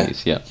 charged the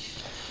mummies, yeah.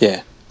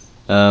 Yeah.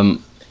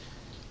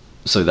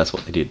 So that's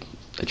what they did.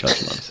 They charged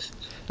the mummies.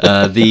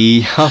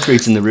 The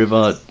half-breeds in the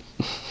river,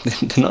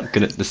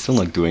 They're still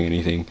not doing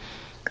anything.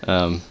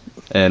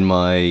 And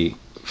my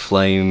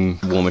flame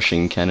war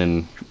machine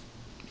cannon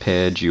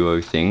pair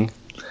duo thing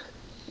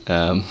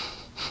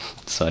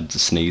decided to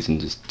sneeze and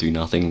just do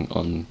nothing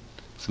on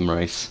some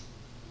race.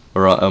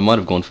 Or I might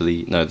have gone for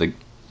the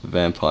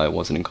vampire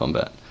wasn't in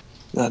combat.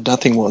 No,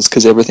 nothing was,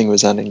 because everything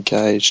was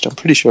unengaged. I'm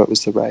pretty sure it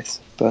was the Wraith,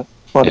 but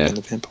might have been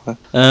the Vampire.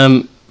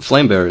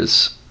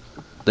 Flamebearers,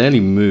 they only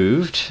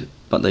moved,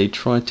 but they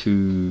tried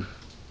to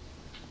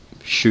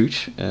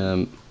shoot,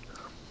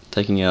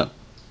 taking out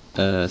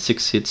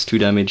 6 hits, 2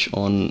 damage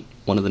on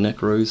one of the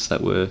Necros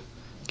that were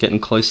getting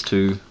close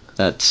to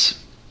that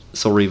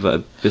Soul Reaver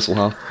Abyssal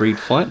Half-Breed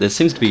fight. There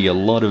seems to be a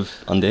lot of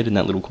undead in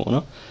that little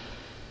corner.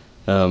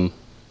 2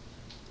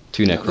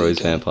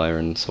 Necros, Vampire,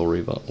 and Soul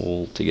Reaver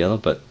all together,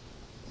 but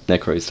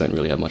Necros don't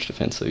really have much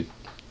defense, so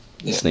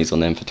sneeze on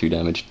them for 2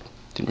 damage.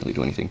 Didn't really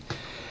do anything.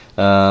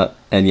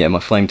 And yeah, my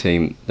flame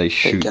team, they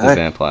shoot the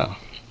Vampire.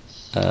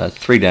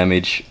 3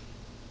 damage,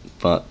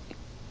 but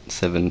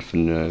 7 for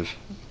nerve.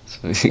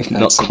 So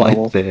not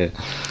quite there.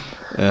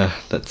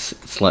 That's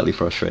slightly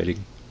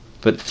frustrating.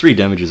 But 3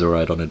 damage is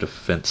alright on a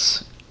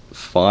defense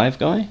 5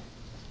 guy. I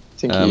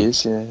think he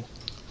is, yeah.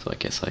 So I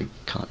guess I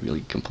can't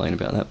really complain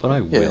about that, but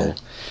I will.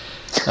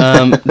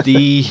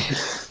 The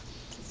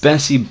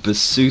Bassi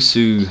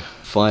Basusu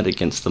fight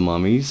against the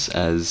mummies,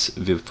 as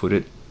Viv put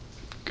it,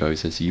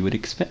 goes as you would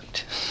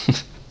expect.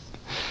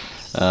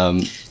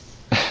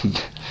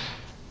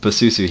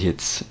 Basusu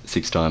hits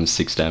 6 times,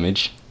 6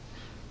 damage.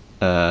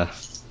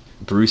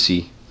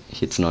 Brucey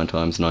hits 9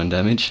 times, 9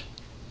 damage.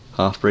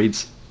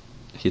 Half-breeds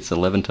hits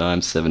 11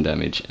 times, 7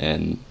 damage,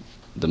 and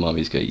the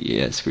mummies go,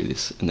 yeah, screw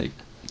this, and they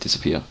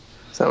disappear.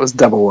 So that was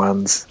double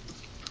ones.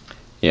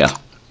 Yeah.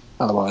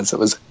 Otherwise it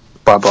was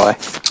bye-bye.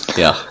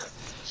 Yeah.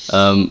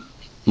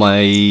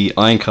 My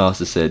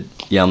Ironcaster said,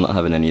 yeah, I'm not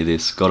having any of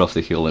this, got off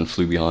the hill and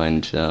flew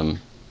behind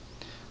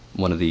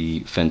one of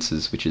the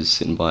fences, which is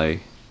sitting by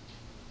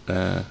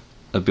a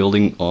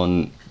building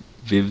on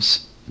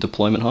Viv's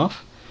deployment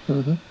half,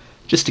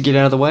 just to get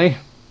out of the way,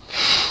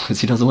 because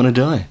he doesn't want to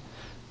die,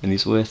 and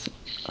he's worth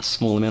a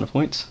small amount of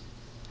points.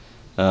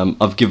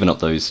 I've given up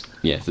those,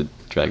 the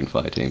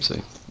Dragonfire team, so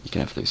you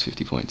can have those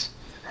 50 points.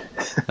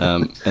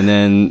 And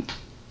then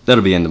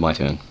that'll be the end of my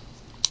turn.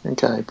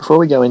 Okay, before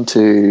we go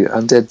into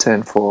Undead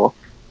Turn 4,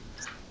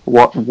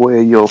 what were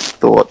your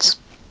thoughts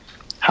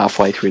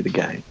halfway through the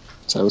game?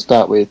 So we'll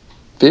start with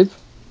Viv.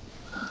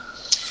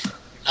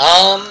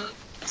 I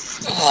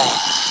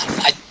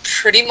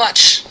pretty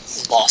much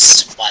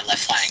lost my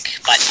left flank,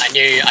 but I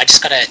knew I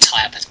just got to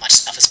tie up as much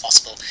stuff as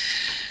possible.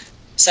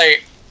 So,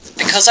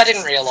 because I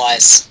didn't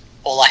realise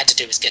all I had to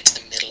do was get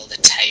to the middle of the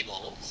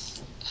table,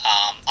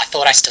 I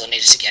thought I still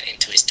needed to get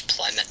into his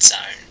deployment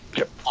zone.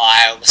 Yep.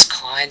 I was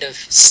kind of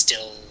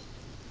still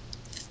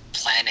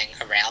planning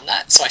around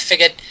that, so I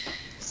figured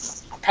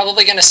I'm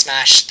probably going to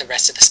smash the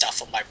rest of the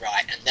stuff on my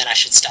right, and then I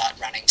should start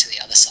running to the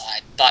other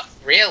side. But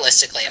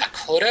realistically, I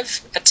could have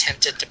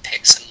attempted to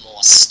pick some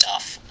more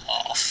stuff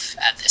off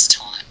at this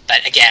time,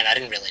 but again, I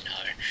didn't really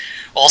know.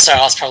 Also,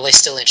 I was probably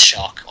still in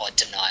shock or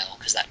denial,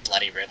 because that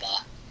bloody river.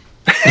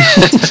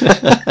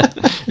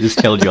 It just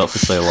held you up for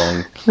so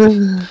long.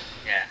 Yeah.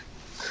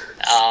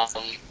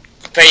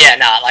 But yeah,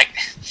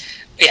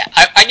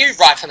 I knew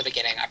right from the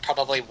beginning I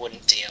probably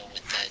wouldn't deal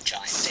with the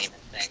giant demon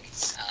thing.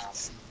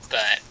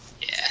 But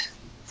yeah,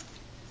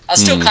 I was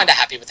still kind of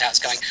happy with how it's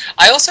going.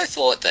 I also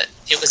thought that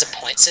it was a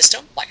point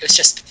system. Like, it was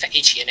just for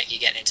each unit you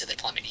get into the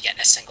deployment, you get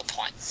a single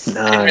point.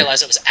 No. I didn't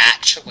realise it was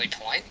actually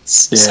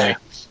points. Yeah. So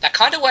that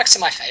kind of works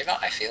in my favour,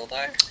 I feel,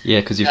 though. Yeah,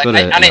 because you've got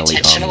an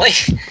unintentionally.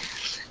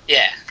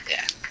 yeah.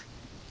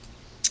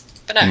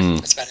 But no,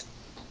 that's about it.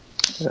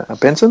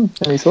 Benson,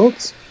 any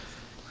thoughts?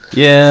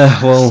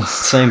 Yeah, well,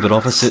 same but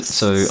opposite.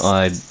 So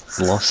I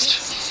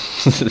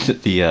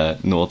lost the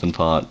northern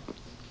part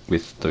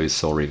with those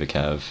Soul Reaver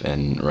Cav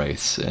and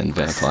Wraiths and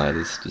Vampire.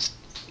 There's just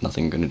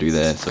nothing going to do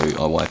there, so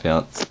I wipe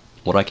out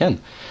what I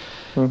can.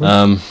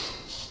 I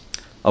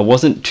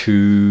wasn't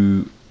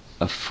too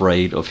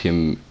afraid of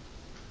him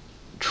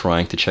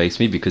trying to chase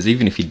me, because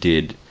even if he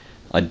did,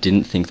 I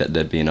didn't think that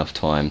there'd be enough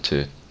time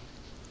to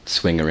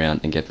swing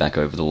around and get back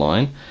over the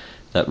line.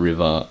 That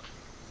river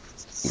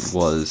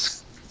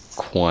was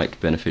quite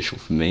beneficial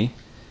for me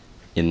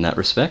in that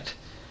respect.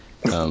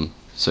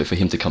 So for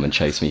him to come and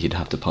chase me, he'd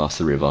have to pass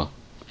the river.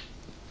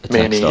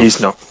 Meaning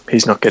he's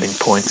not getting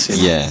points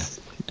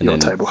in your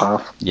table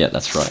half. Yeah,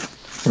 that's right.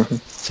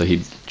 So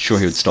he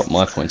would stop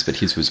my points, but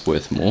his was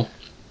worth more.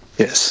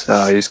 Yes,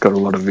 he's got a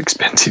lot of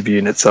expensive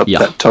units up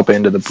that top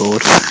end of the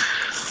board.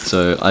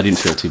 So I didn't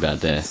feel too bad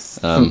there.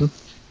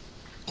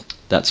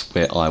 That's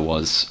where I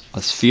was. I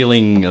was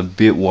feeling a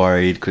bit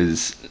worried,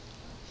 because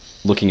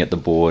looking at the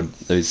board,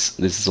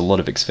 there's a lot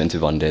of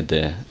expensive undead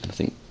there. And I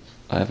think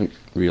I haven't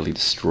really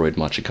destroyed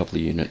much. A couple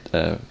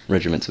of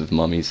regiments of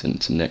mummies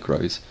and some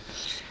necros.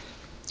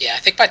 Yeah, I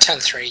think by turn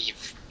 3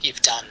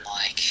 you've done,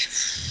 like,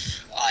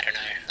 I don't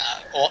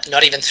know, or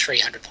not even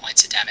 300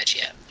 points of damage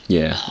yet.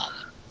 Yeah.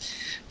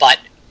 But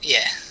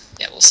yeah,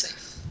 we'll see.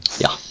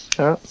 Yeah.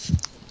 Alright.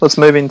 let's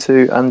move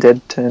into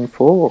Undead turn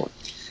 4.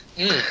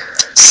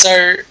 So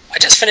I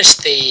just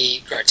finished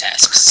the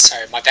grotesques. So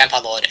my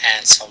Vampire Lord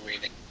and Soul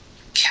Reaver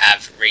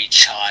Cav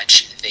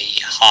recharge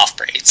the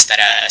half-breeds that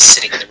are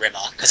sitting in the river,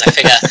 because I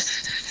figure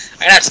I'm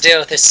going to have to deal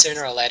with this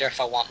sooner or later if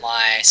I want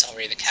my Soul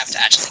Reaver Cav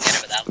to actually get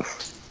over that.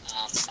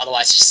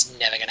 Otherwise it's just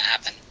never going to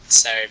happen.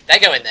 So they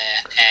go in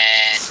there,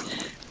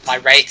 and my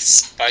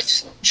Wraiths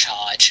both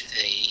charge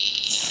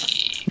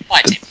the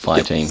Fire Team.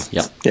 Fire team,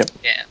 yep. Yep.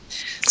 Yeah.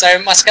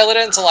 So my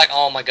Skeletons are like,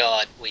 oh my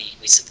god, we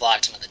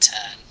survived another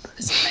turn.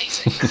 It's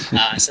amazing.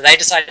 So they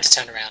decided to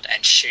turn around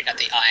and shoot at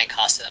the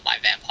Ironcaster that my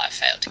Vampire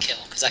failed to kill.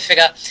 Because I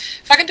figure,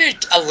 if I can do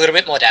a little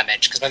bit more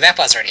damage, because my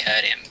Vampire's already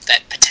hurt him,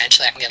 that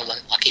potentially I can get a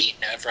lucky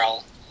nerve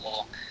roll,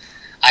 or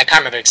I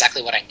can't remember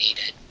exactly what I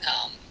needed.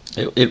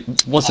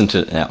 It wasn't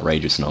an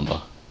outrageous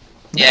number.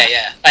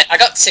 Yeah. I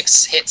got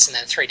 6 hits and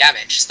then 3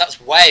 damage, so that was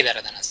way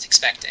better than I was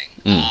expecting.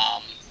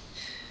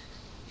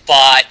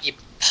 But you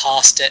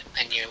passed it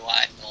and you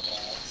were normal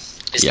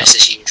business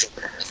as usual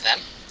with them.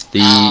 The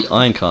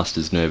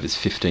Ironcaster's nerve is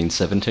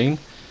 15-17,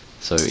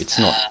 so it's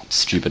not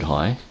stupid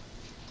high.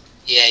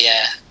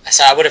 Yeah.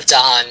 So I would have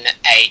done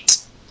 8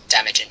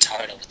 damage in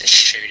total with the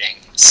shooting.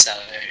 So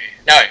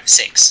no,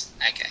 6.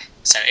 Okay.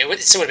 So it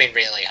still would have been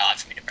really hard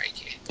for me to break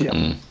you.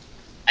 Yep.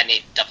 I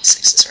need double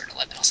 6s or an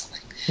 11 or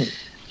something.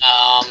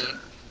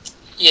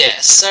 Yeah.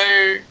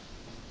 So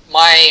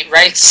my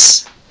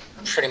Wraiths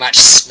pretty much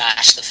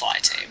smashed the Fire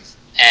Team,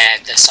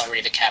 and the Soul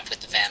Reaver Cav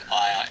with the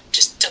Vampire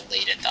just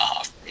deleted the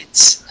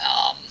half-breeds.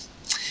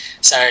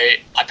 So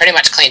I pretty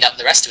much cleaned up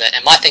the rest of it,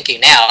 and my thinking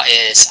now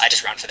is I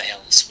just run for the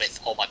hills with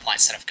all my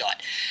points that I've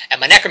got.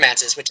 And my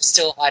Necromancers, which are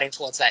still hiding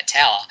towards that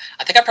tower,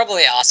 I think I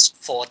probably asked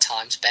 4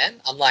 times,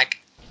 Ben. I'm like,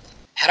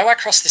 how do I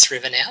cross this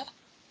river now?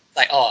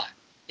 Like,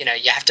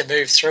 you have to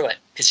move through it,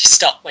 because you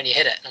stop when you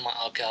hit it. And I'm like,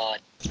 oh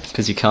god.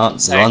 Because you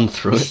can't run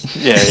through it.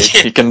 Yeah,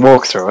 you can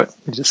walk through it,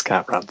 you just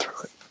can't run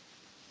through it.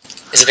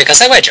 Is it because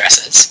they wear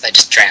dresses? They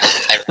just drown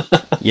if they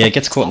run? Yeah, it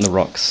gets caught in the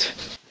rocks.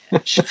 Yeah,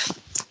 sure.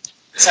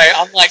 So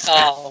I'm like,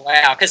 oh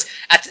wow, because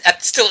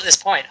still at this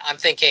point, I'm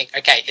thinking,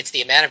 okay, it's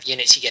the amount of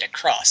units you get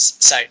across.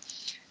 So,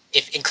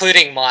 if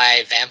including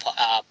my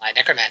my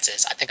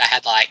Necromancers, I think I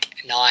had like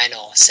 9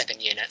 or 7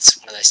 units,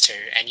 one of those two,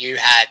 and you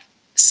had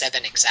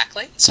 7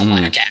 exactly. So I'm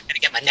like, okay, I'm gonna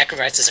get my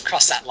Necromancers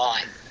across that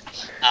line.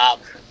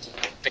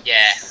 But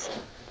yeah,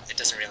 it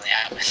doesn't really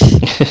happen.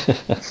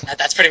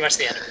 That's pretty much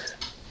the end of it.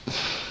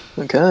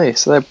 Okay,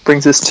 so that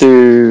brings us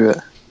to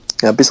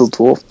Abyssal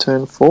Dwarf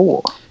turn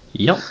 4.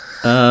 Yep.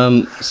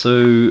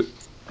 So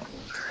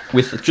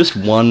with just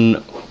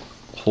one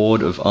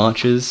horde of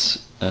archers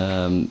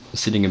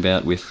sitting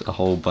about with a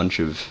whole bunch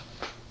of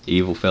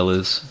evil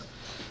fellas,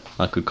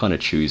 I could kind of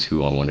choose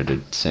who I wanted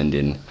to send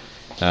in.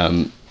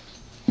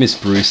 Miss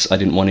Bruce I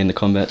didn't want in the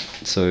combat,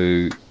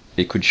 so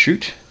it could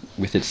shoot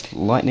with its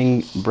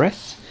lightning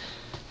breath.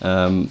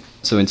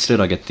 So instead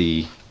I get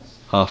the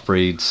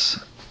half-breeds,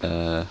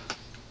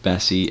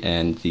 Bassi,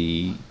 and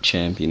the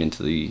champion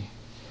into the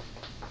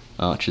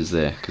archers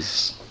there,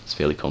 because I was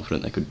fairly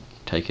confident they could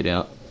take it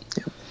out.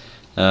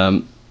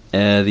 Yep.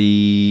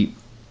 The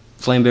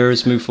flame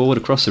bearers move forward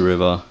across the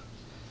river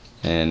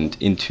and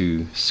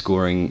into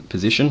scoring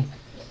position,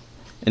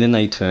 and then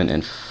they turn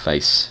and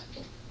face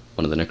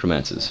one of the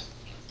necromancers.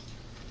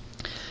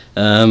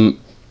 The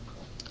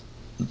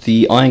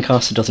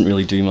Ironcaster doesn't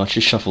really do much,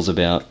 just shuffles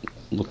about,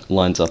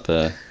 lines up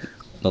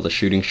another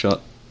shooting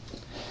shot,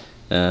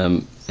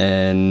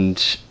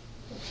 and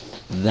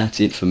that's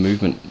it for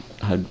movement.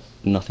 I had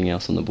nothing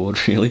else on the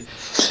board really.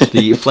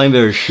 The flame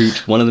bearers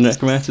shoot one of the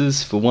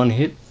necromancers for 1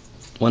 hit,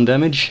 1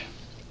 damage.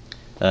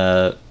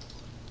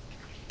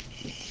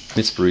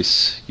 Miss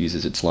Bruce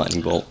uses its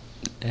lightning bolt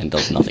and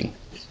does nothing.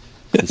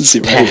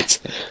 Zero hits.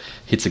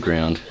 Hits the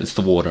ground. It's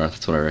the water,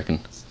 that's what I reckon.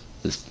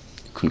 Just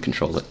couldn't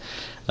control it.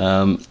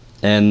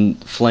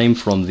 And flame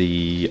from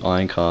the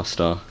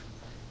Ironcaster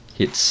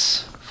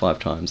hits 5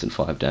 times and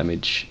 5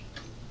 damage,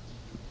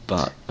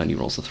 but only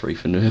rolls a 3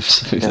 for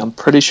nerves. Yeah, I'm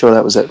pretty sure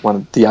that was at one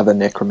of the other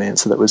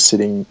necromancer that was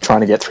sitting trying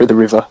to get through the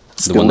river.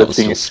 The one that was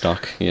still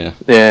stuck, yeah.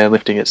 Yeah,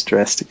 lifting its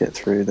dress to get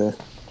through the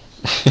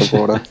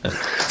water.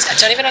 I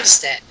don't even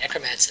understand.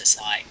 Necromancers,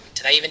 like,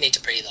 do they even need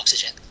to breathe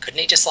oxygen? Couldn't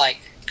he just, like,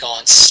 go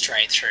on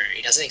straight through?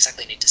 He doesn't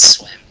exactly need to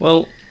swim.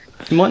 Well,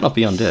 he might not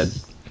be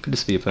undead. It could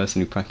just be a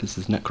person who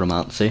practices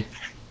necromancy.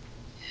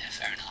 Yeah,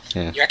 fair enough.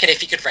 Yeah. You reckon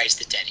if he could raise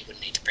the dead, he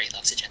wouldn't need to breathe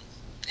oxygen?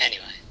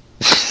 Anyway.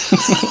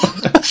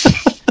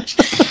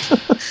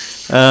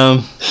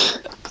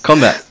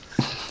 Combat.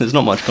 There's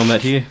not much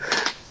combat here.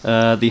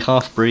 The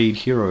half-breed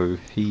hero,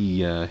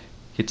 he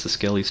hits the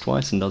skellies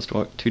twice and does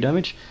 2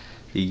 damage.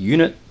 The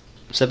unit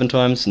 7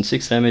 times and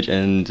 6 damage,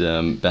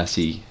 and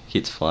Bassi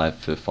hits 5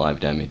 for 5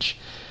 damage,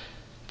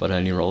 but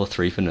only roll a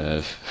 3 for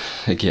nerve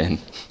again.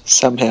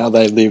 Somehow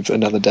they live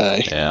another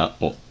day. Yeah,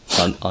 or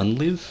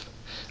unlive.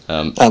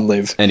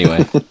 Unlive.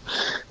 Anyway,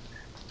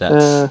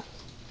 that's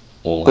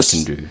all I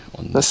can do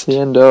on that's that. the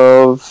end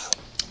of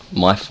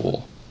My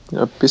 4.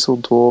 Abyssal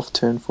Dwarf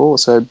turn 4.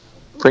 So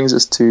brings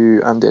us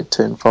to Undead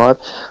turn 5.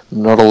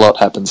 Not a lot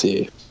happens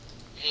here.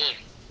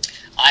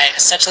 I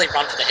essentially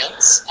run for the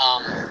hills.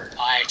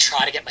 I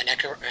try to get my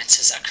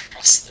necromancers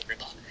across the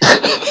river.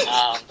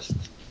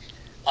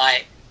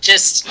 I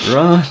just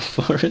Run,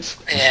 Forrest.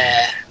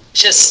 Yeah,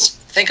 just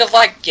think of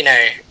like,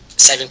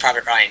 Saving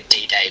Private Ryan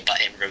D-Day,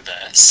 but in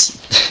reverse.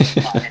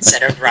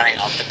 Instead of running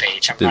off the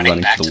beach, I'm They're running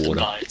running back to the to the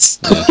water. boats.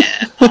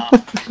 Yeah.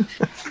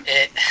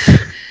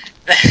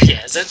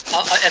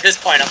 At this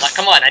point, I'm like,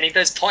 come on, I need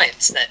those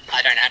points that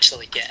I don't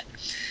actually get.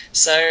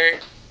 So,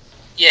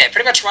 yeah,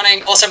 pretty much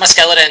running. Also, my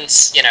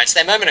skeletons, it's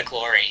their moment of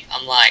glory.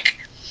 I'm like,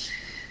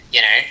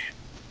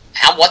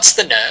 what's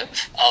the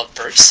nerve of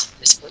Bruce,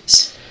 Miss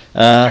Bruce?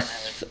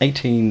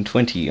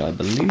 1820, I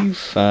believe.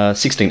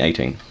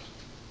 1618.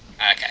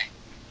 Okay.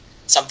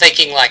 So I'm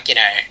thinking, like,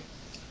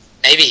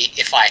 maybe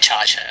if I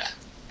charge her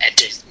and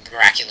do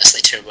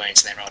miraculously 2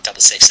 wounds and then roll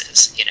double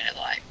sixes,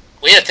 like,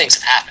 weird things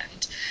have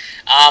happened.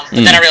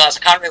 But then I realised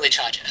I can't really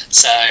charge her,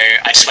 so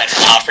I just went for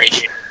the half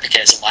region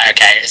because I'm like,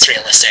 okay, it's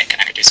realistic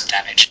and I can do some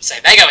damage. So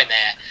they go in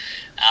there,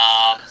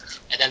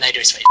 and then they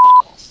do sweet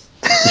all.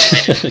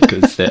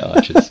 Because they're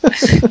archers.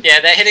 Yeah,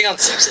 they're hitting on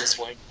sixes,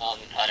 wound on,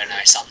 I don't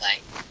know, something.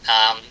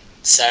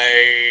 So,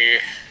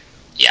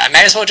 yeah, I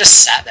may as well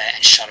just sat there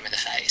and shot him in the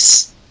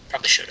face.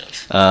 Probably should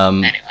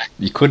have. Anyway.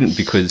 You couldn't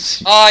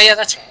because Oh, yeah,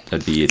 that's right.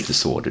 that'd be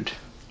disordered.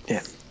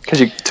 Yeah,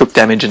 because you took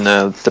damage in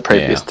the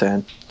previous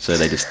turn. So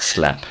they just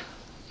slap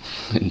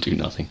and do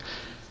nothing.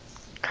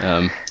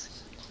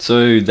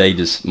 So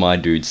my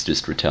dudes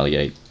just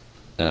retaliate.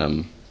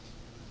 This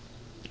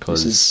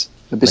Because is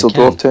Abyssal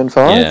Dwarf turn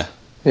 5? Yeah.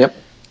 Yep.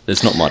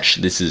 There's not much.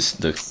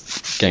 The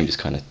game just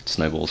kind of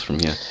snowballs from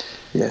here.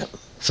 Yeah.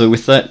 So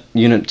with that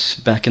unit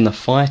back in the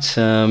fight,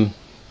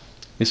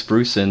 Miss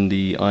Bruce and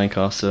the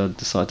Ironcaster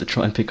decide to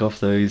try and pick off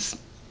those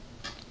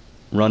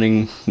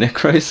running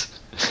Necros.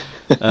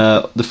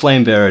 The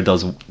Flame Bearer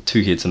does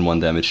 2 hits and 1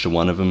 damage to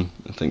one of them.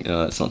 I think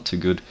that's not too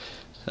good.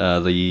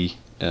 The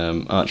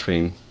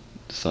Archfiend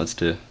decides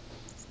to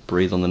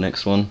breathe on the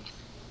next one.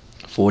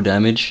 4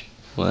 damage.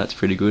 Well, that's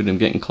pretty good. I'm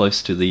getting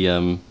close to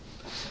the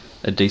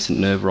a decent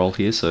nerve roll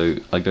here, so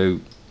I go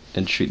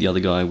and shoot the other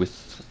guy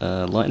with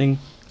lightning.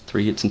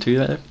 3 hits and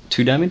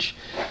 2 damage.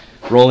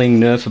 Rolling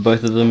nerve for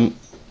both of them.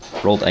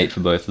 Rolled 8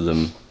 for both of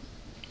them.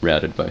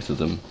 Routed both of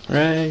them.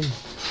 Hooray!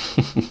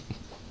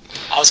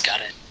 I was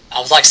gutted. I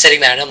was like sitting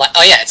there and I'm like,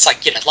 oh yeah, it's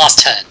like, last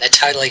turn. They're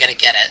totally going to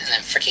get it. And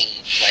then freaking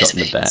Shot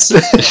in the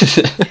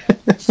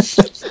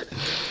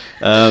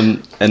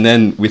back. And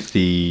then with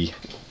the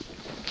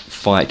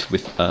fight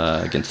with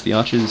against the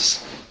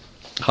archers,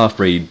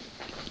 Half-Breed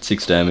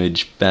 6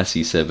 damage,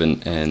 Bassie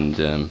 7,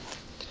 and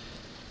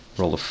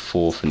roll a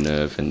 4 for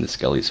nerve, and the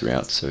Scullies are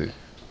out, so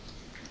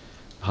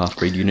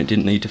Half-Breed unit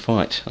didn't need to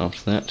fight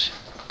after that,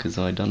 because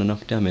I'd done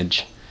enough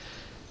damage.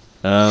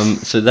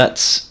 So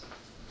that's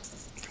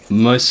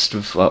most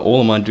of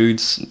all of my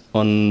dudes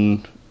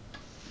on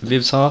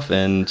Viv's half,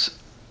 and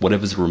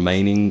whatever's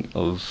remaining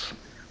of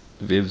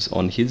Viv's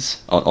on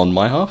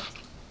my half.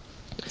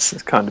 It's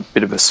kind of a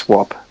bit of a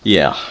swap.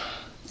 Yeah.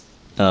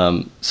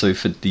 So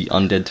for the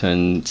undead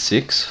turn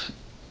 6,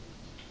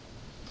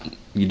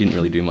 you didn't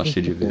really do much,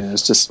 did you, Viv? Yeah,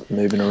 it's just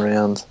moving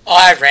around.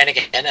 I ran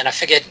again and I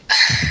figured,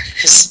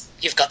 because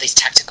you've got these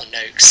tactical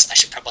nukes, I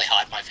should probably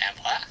hide my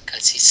vampire,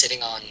 because he's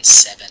sitting on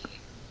 7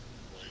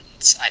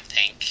 wounds, I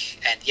think.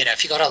 And,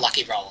 if you got a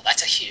lucky roll,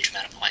 that's a huge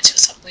amount of points you'll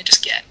suddenly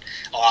just get,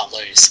 or I'll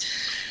lose.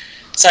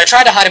 So I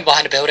tried to hide him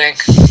behind a building.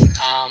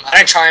 I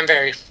don't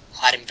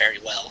hide him very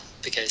well,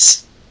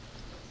 because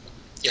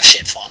you're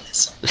shit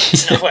flies.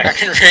 There's nowhere I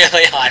can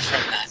really hide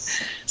from that.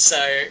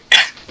 So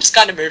just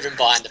kind of moving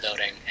behind the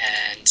building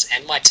and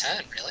end my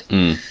turn,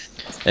 really.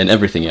 And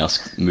everything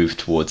else moved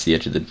towards the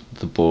edge of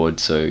the board,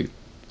 so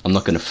I'm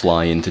not going to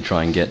fly in to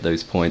try and get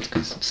those points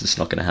because it's just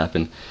not going to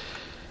happen.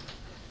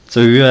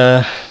 So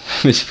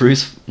Miss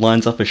Bruce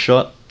lines up a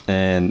shot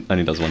and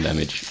only does 1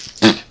 damage.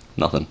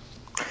 Nothing.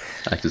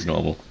 Act as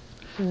normal.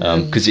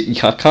 Because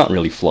I can't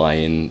really fly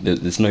in.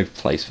 There's no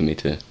place for me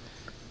to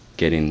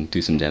get in,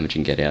 do some damage,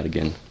 and get out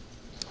again.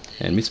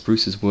 And Miss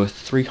Bruce is worth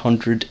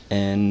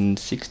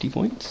 360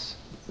 points.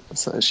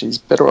 So she's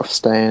better off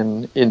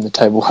staying in the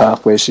table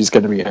half where she's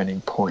going to be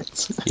earning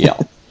points. Yeah,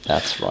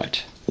 that's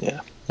right. Yeah.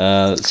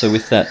 So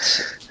with that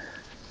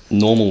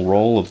normal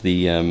roll of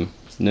the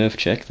nerve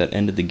check, that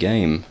ended the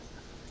game.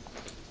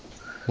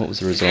 What was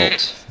the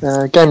result?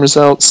 Game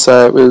results,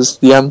 so it was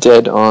the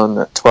Undead on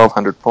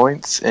 1,200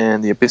 points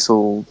and the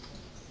Abyssal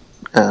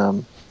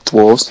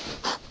Dwarves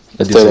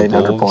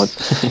 1,300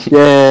 points.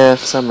 Yeah,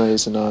 for some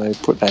reason I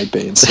put A,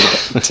 B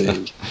instead of T.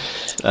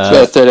 It's about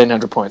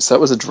 1,300 points, so that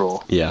was a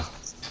draw. Yeah,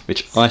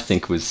 which I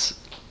think was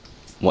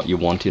what you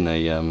want in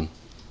a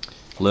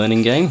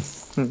learning game.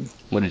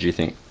 What did you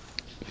think,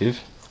 Viv?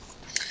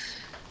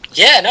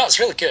 Yeah, no, it's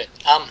really good.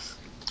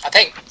 I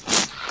think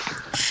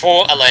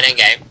for a learning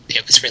game,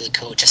 it was really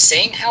cool. Just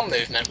seeing how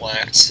movement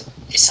worked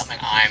is something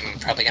I'm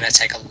probably going to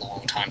take a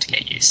long time to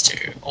get used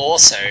to.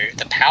 Also,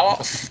 the power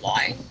of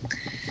flying.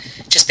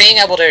 Just being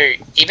able to,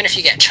 even if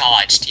you get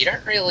charged, you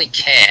don't really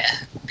care.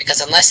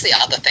 Because unless the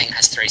other thing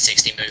has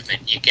 360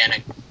 movement, you're going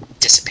to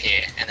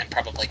disappear and then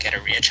probably get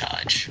a rear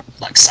charge,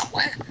 like,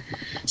 somewhere.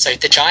 So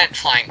the giant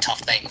flying tough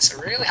things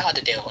are really hard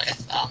to deal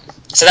with.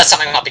 So that's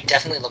something I'll be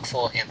definitely look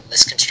for in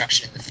list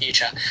construction in the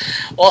future.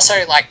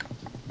 Also, like,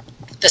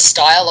 the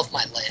style of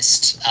my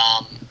list,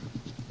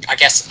 I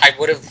guess I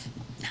would have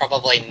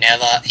probably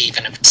never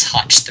even have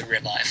touched the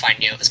river if I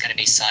knew it was going to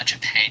be such a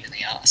pain in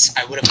the ass.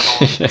 I would have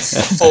gone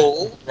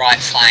full right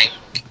flank,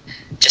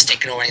 just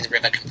ignoring the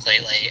river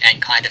completely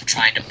and kind of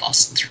trying to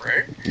bust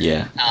through.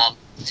 Yeah.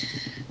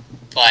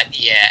 But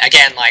yeah,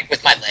 again, like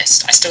with my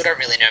list, I still don't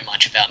really know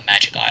much about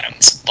magic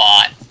items,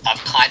 but I've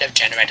kind of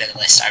generated a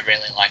list I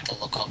really like the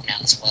look of now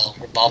as well,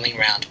 revolving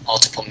around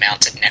multiple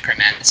mounted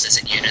necromancers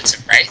and units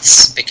of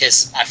wraiths,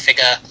 because I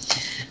figure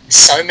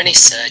so many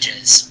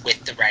surges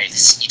with the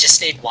wraiths, you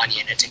just need one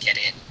unit to get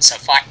in. So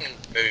if I can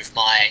move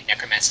my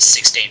necromancer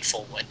 16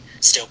 forward,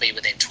 still be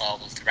within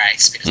 12 of the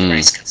wraiths, because the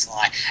wraiths can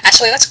fly.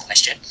 Actually, that's a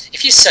question.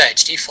 If you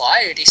surge, do you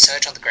fly or do you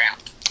surge on the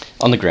ground?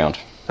 On the ground.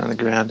 On the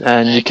ground,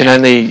 and you can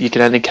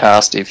only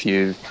cast if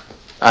you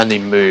only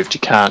moved. You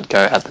can't go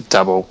at the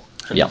double.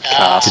 Yeah,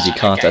 because you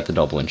can't at the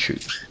double and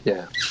shoot.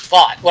 Yeah.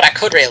 But what I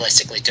could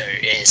realistically do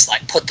is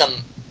like put them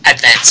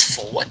advance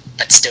forward,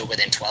 but still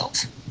within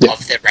 12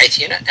 of the wraith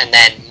unit, and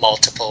then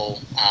multiple.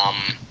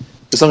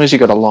 As long as you've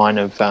got a line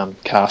of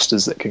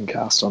casters that can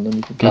cast on them,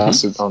 you can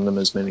cast it on them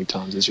as many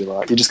times as you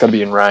like. You just got to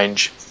be in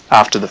range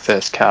after the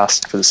first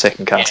cast for the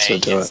second cast to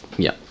do it.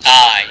 Yeah.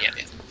 Yeah.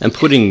 And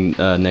putting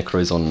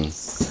necros on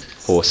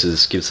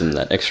horses gives them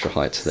that extra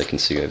height so they can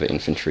see over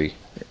infantry.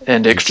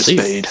 And extra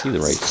speed. See the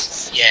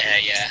wraiths.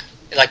 Yeah.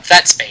 Like,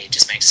 that speed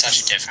just makes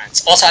such a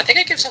difference. Also, I think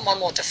it gives them one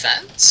more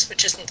defense,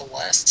 which isn't the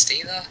worst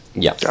either.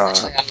 Yeah.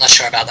 Actually, I'm not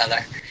sure about that,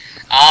 though.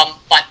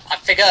 But I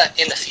figure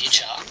in the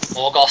future,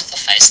 Morgoth the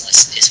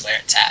Faceless is where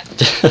it's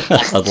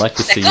at. I'd like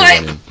to see you guy,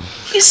 on him.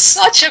 He's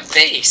such a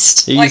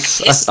beast. I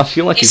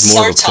feel like he's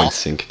more so of a point tough.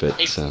 sink, but...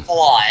 He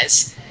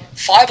flies.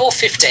 Fireball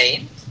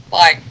 15,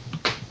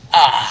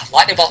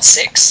 Lightning Bolt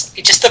 6,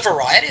 just the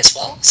variety as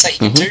well, so he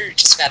can do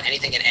just about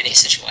anything in any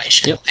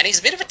situation. Yep. And he's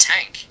a bit of a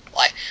tank.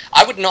 Like,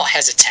 I would not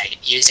hesitate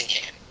using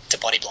him to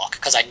body block,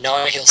 because I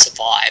know he'll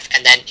survive,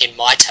 and then in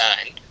my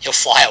turn, he'll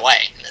fly away,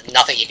 and there's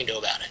nothing you can do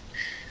about it.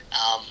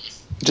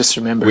 Just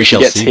remember, if he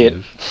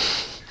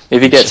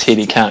gets hit,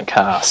 he can't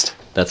cast.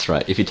 That's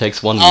right. If he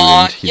takes one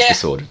wound, he's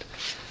disordered.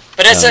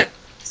 But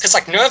because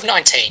like Nerve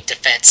 19,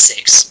 Defense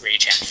 6,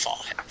 Regen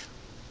 5.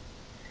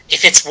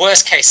 If it's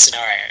worst case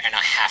scenario and I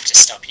have to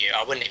stop you,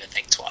 I wouldn't even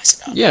think twice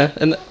about it. Yeah,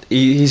 and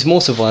he's more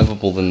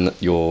survivable than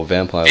your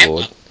Vampire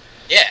Lord.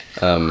 Yeah.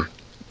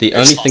 The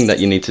only thing that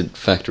you need to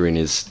factor in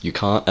is you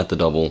can't at the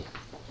double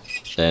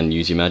and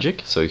use your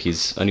magic, so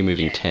he's only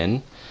moving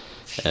 10.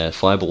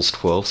 Fireball's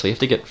 12, so you have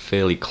to get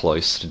fairly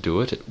close to do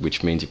it,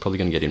 which means you're probably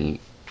going to get in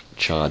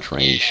charge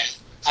range.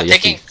 Yeah. So you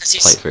have to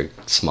play it very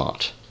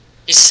smart.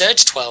 He's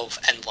Surge 12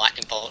 and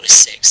Lightning Bolt is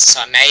 6, so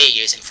I may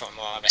use him for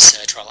more of a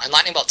Surge roll. And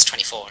Lightning Bolt's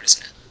 24,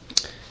 isn't it?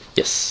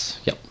 Yes,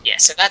 yep. Yeah,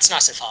 so that's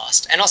nice and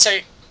fast. And also,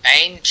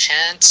 Bane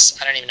Chant,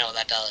 I don't even know what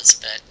that does,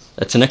 but...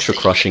 That's an extra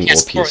crushing or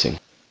piercing.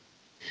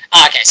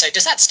 Okay, so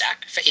does that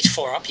stack for each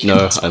 4-up?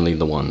 No, only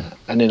the one.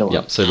 Only the one.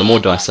 Yep, so the more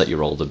dice that you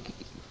roll, the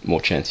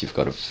more chance you've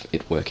got of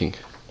it working.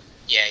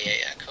 Yeah,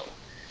 cool.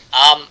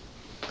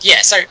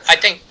 Yeah, so I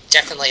think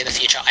definitely in the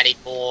future I need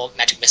more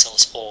magic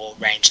missiles or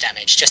range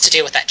damage just to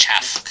deal with that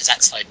chaff, because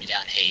that slowed me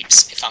down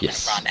heaps if I'm going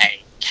to run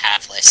a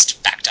cav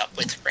list backed up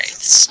with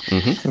wraiths.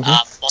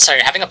 Also,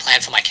 having a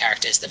plan for my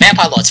characters. The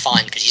Vampire Lord's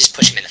fine because you just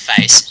push him in the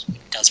face.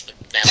 It does what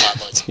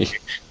Vampire Lords do.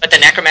 But the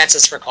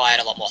Necromancers required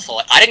a lot more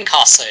thought. I didn't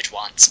cast Surge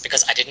once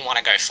because I didn't want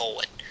to go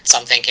forward. So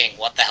I'm thinking,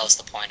 what the hell's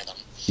the point of them?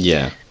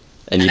 Yeah,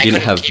 and you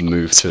didn't have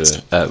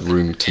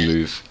room to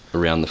move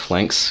around the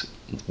flanks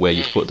where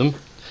you'd put them.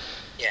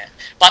 Yeah,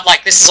 but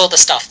like this is all the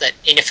stuff that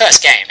in your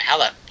first game,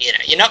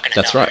 you're not going to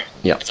know. That's right.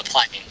 Yeah. If you're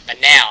playing, but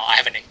now I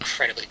have an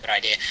incredibly good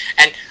idea,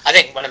 and I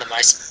think one of the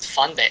most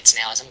fun bits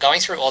now is I'm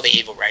going through all the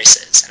evil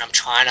races and I'm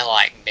trying to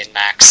like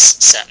min-max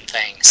certain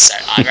things. So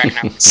I reckon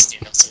I'm going to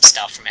steal some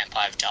stuff from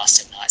Empire of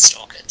Dust and Night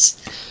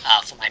Stalkers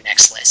for my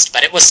next list,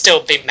 but it will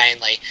still be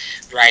mainly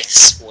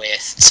wraiths with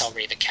Soul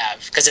Reaver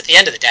Cav, because at the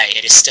end of the day,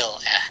 it is still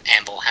an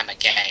Anvil Hammer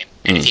game,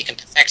 and if you can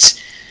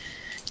perfect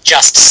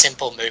just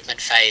simple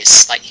movement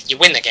phase, like you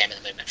win the game in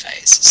the movement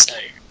phase. So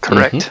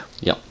correct.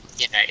 Yep.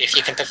 You know, if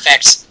you can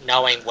perfect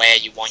knowing where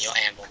you want your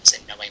anvils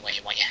and knowing where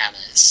you want your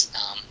hammers,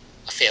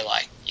 I feel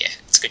like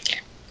it's a good game.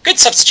 Good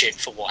substitute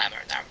for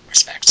Warhammer in that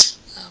respect.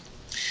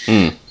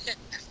 Yeah.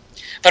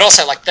 But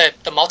also like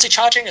the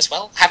multi-charging as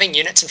well, having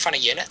units in front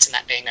of units and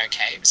that being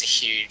okay was a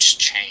huge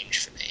change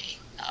for me.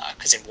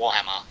 Because in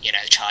Warhammer,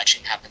 the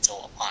charging happens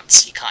all at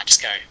once. You can't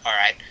just go,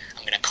 alright,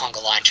 I'm going to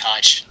conga line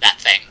charge that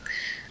thing.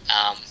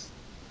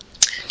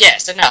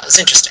 So no, it was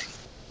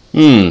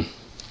interesting.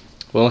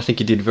 Well, I think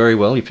you did very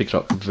well. You picked it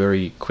up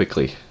very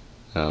quickly.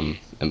 And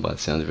by the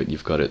sound of it,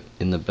 you've got it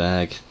in the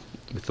bag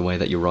with the way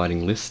that you're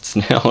writing lists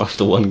now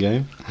after one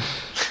game.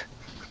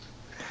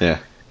 Yeah,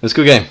 it was a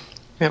good game.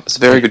 Yeah, it was a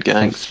very good game.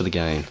 Thanks for the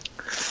game.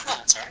 Oh,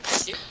 that's alright,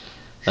 thank you.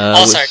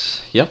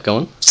 Yep, go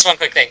on. Just one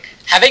quick thing.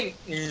 having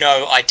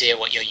no idea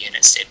what your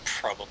units did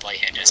probably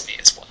hinders me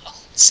as well.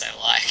 So,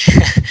 like,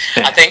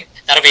 I think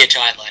that'll be a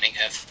giant learning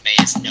curve for me,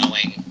 is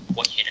knowing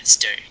what units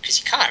do, because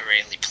you can't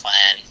really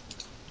plan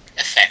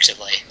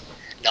effectively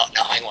not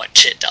knowing what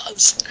shit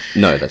does.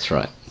 No, that's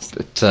right.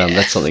 But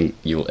that's something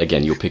you'll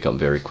pick up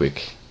very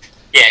quick.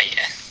 Yeah.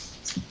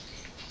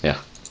 Yeah.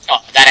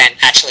 Oh, that and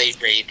actually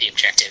read the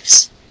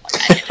objectives. Like,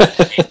 at the end of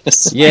the day,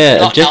 it's, Yeah,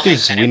 like, not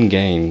objectives knowing win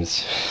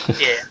games.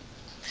 Yeah.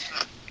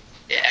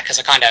 Yeah, because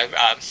I kind of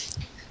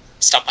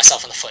stopped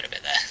myself in the foot a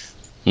bit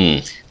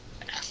there. But,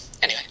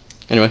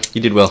 Anyway,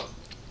 you did well.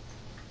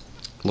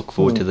 Look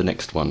forward to the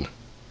next one.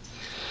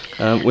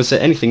 Was there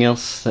anything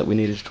else that we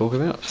needed to talk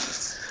about?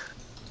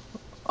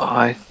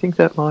 I think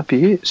that might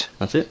be it.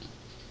 That's it?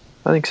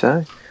 I think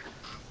so.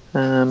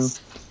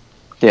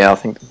 Yeah, I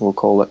think we'll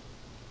call it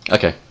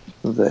Okay.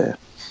 there.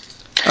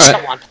 I just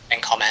got one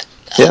thing comment.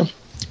 Yeah.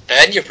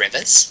 Burn your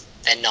rivers.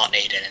 They're not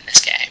needed in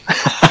this game.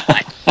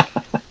 Like,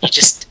 you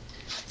just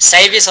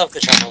save yourself the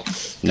trouble.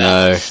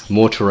 No,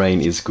 more terrain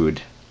is good.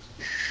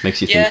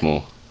 Makes you think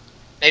more.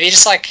 Maybe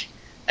just like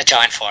a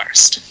giant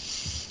forest.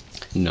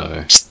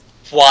 No. Just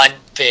one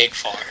big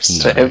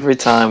forest. So every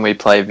time we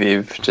play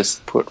Viv,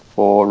 just put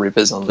 4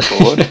 rivers on the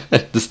board.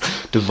 Just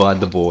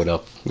divide the board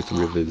up with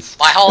rivers.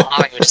 My whole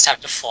army would just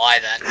have to fly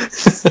then.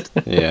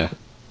 Yeah.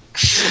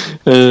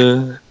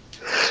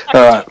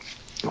 Alright,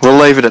 we'll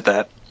leave it at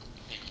that.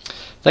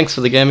 Thanks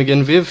for the game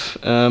again, Viv.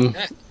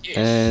 Yeah.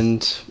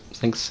 And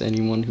thanks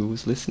anyone who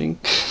was listening.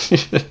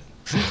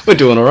 We're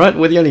doing alright.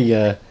 We're the only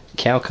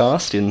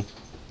cowcast in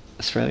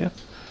Australia.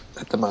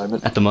 At the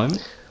moment.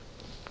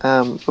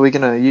 Are we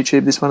going to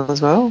YouTube this one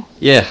as well?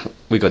 Yeah,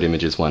 we got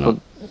images, why not?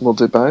 We'll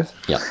do both?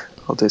 Yeah.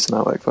 I'll do some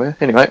artwork for you.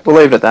 Anyway, we'll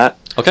leave it at that.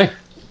 Okay.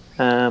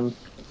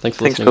 Thanks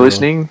for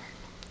listening.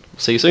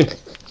 See you soon.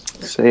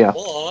 See ya.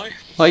 Bye.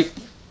 Bye.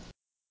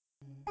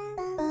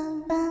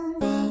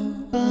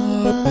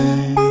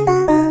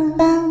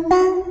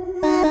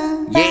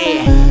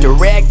 Yeah,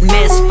 direct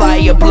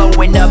misfire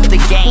blowing up the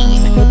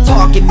game.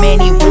 Talking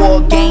many war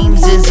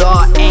games is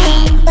our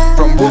aim.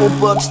 From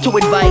rulebooks to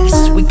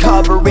advice, we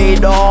cover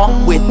it all.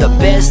 With the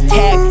best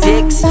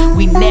tactics,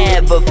 we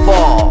never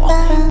fall.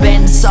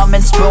 Ben,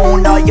 Summon,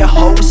 Spoon are your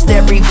host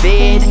every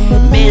vid.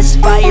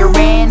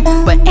 Misfiring,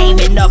 but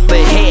aiming up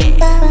ahead.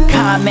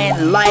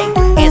 Comment, like,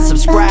 and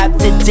subscribe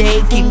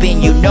today,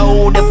 keeping you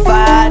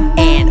notified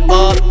and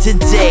up to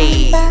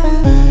date.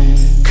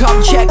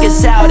 Come check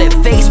us out at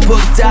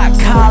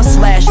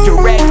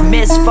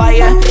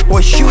facebook.com/directmisfire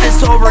or shoot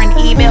us over an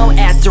email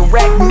at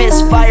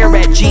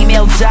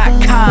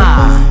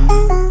directmisfire@gmail.com.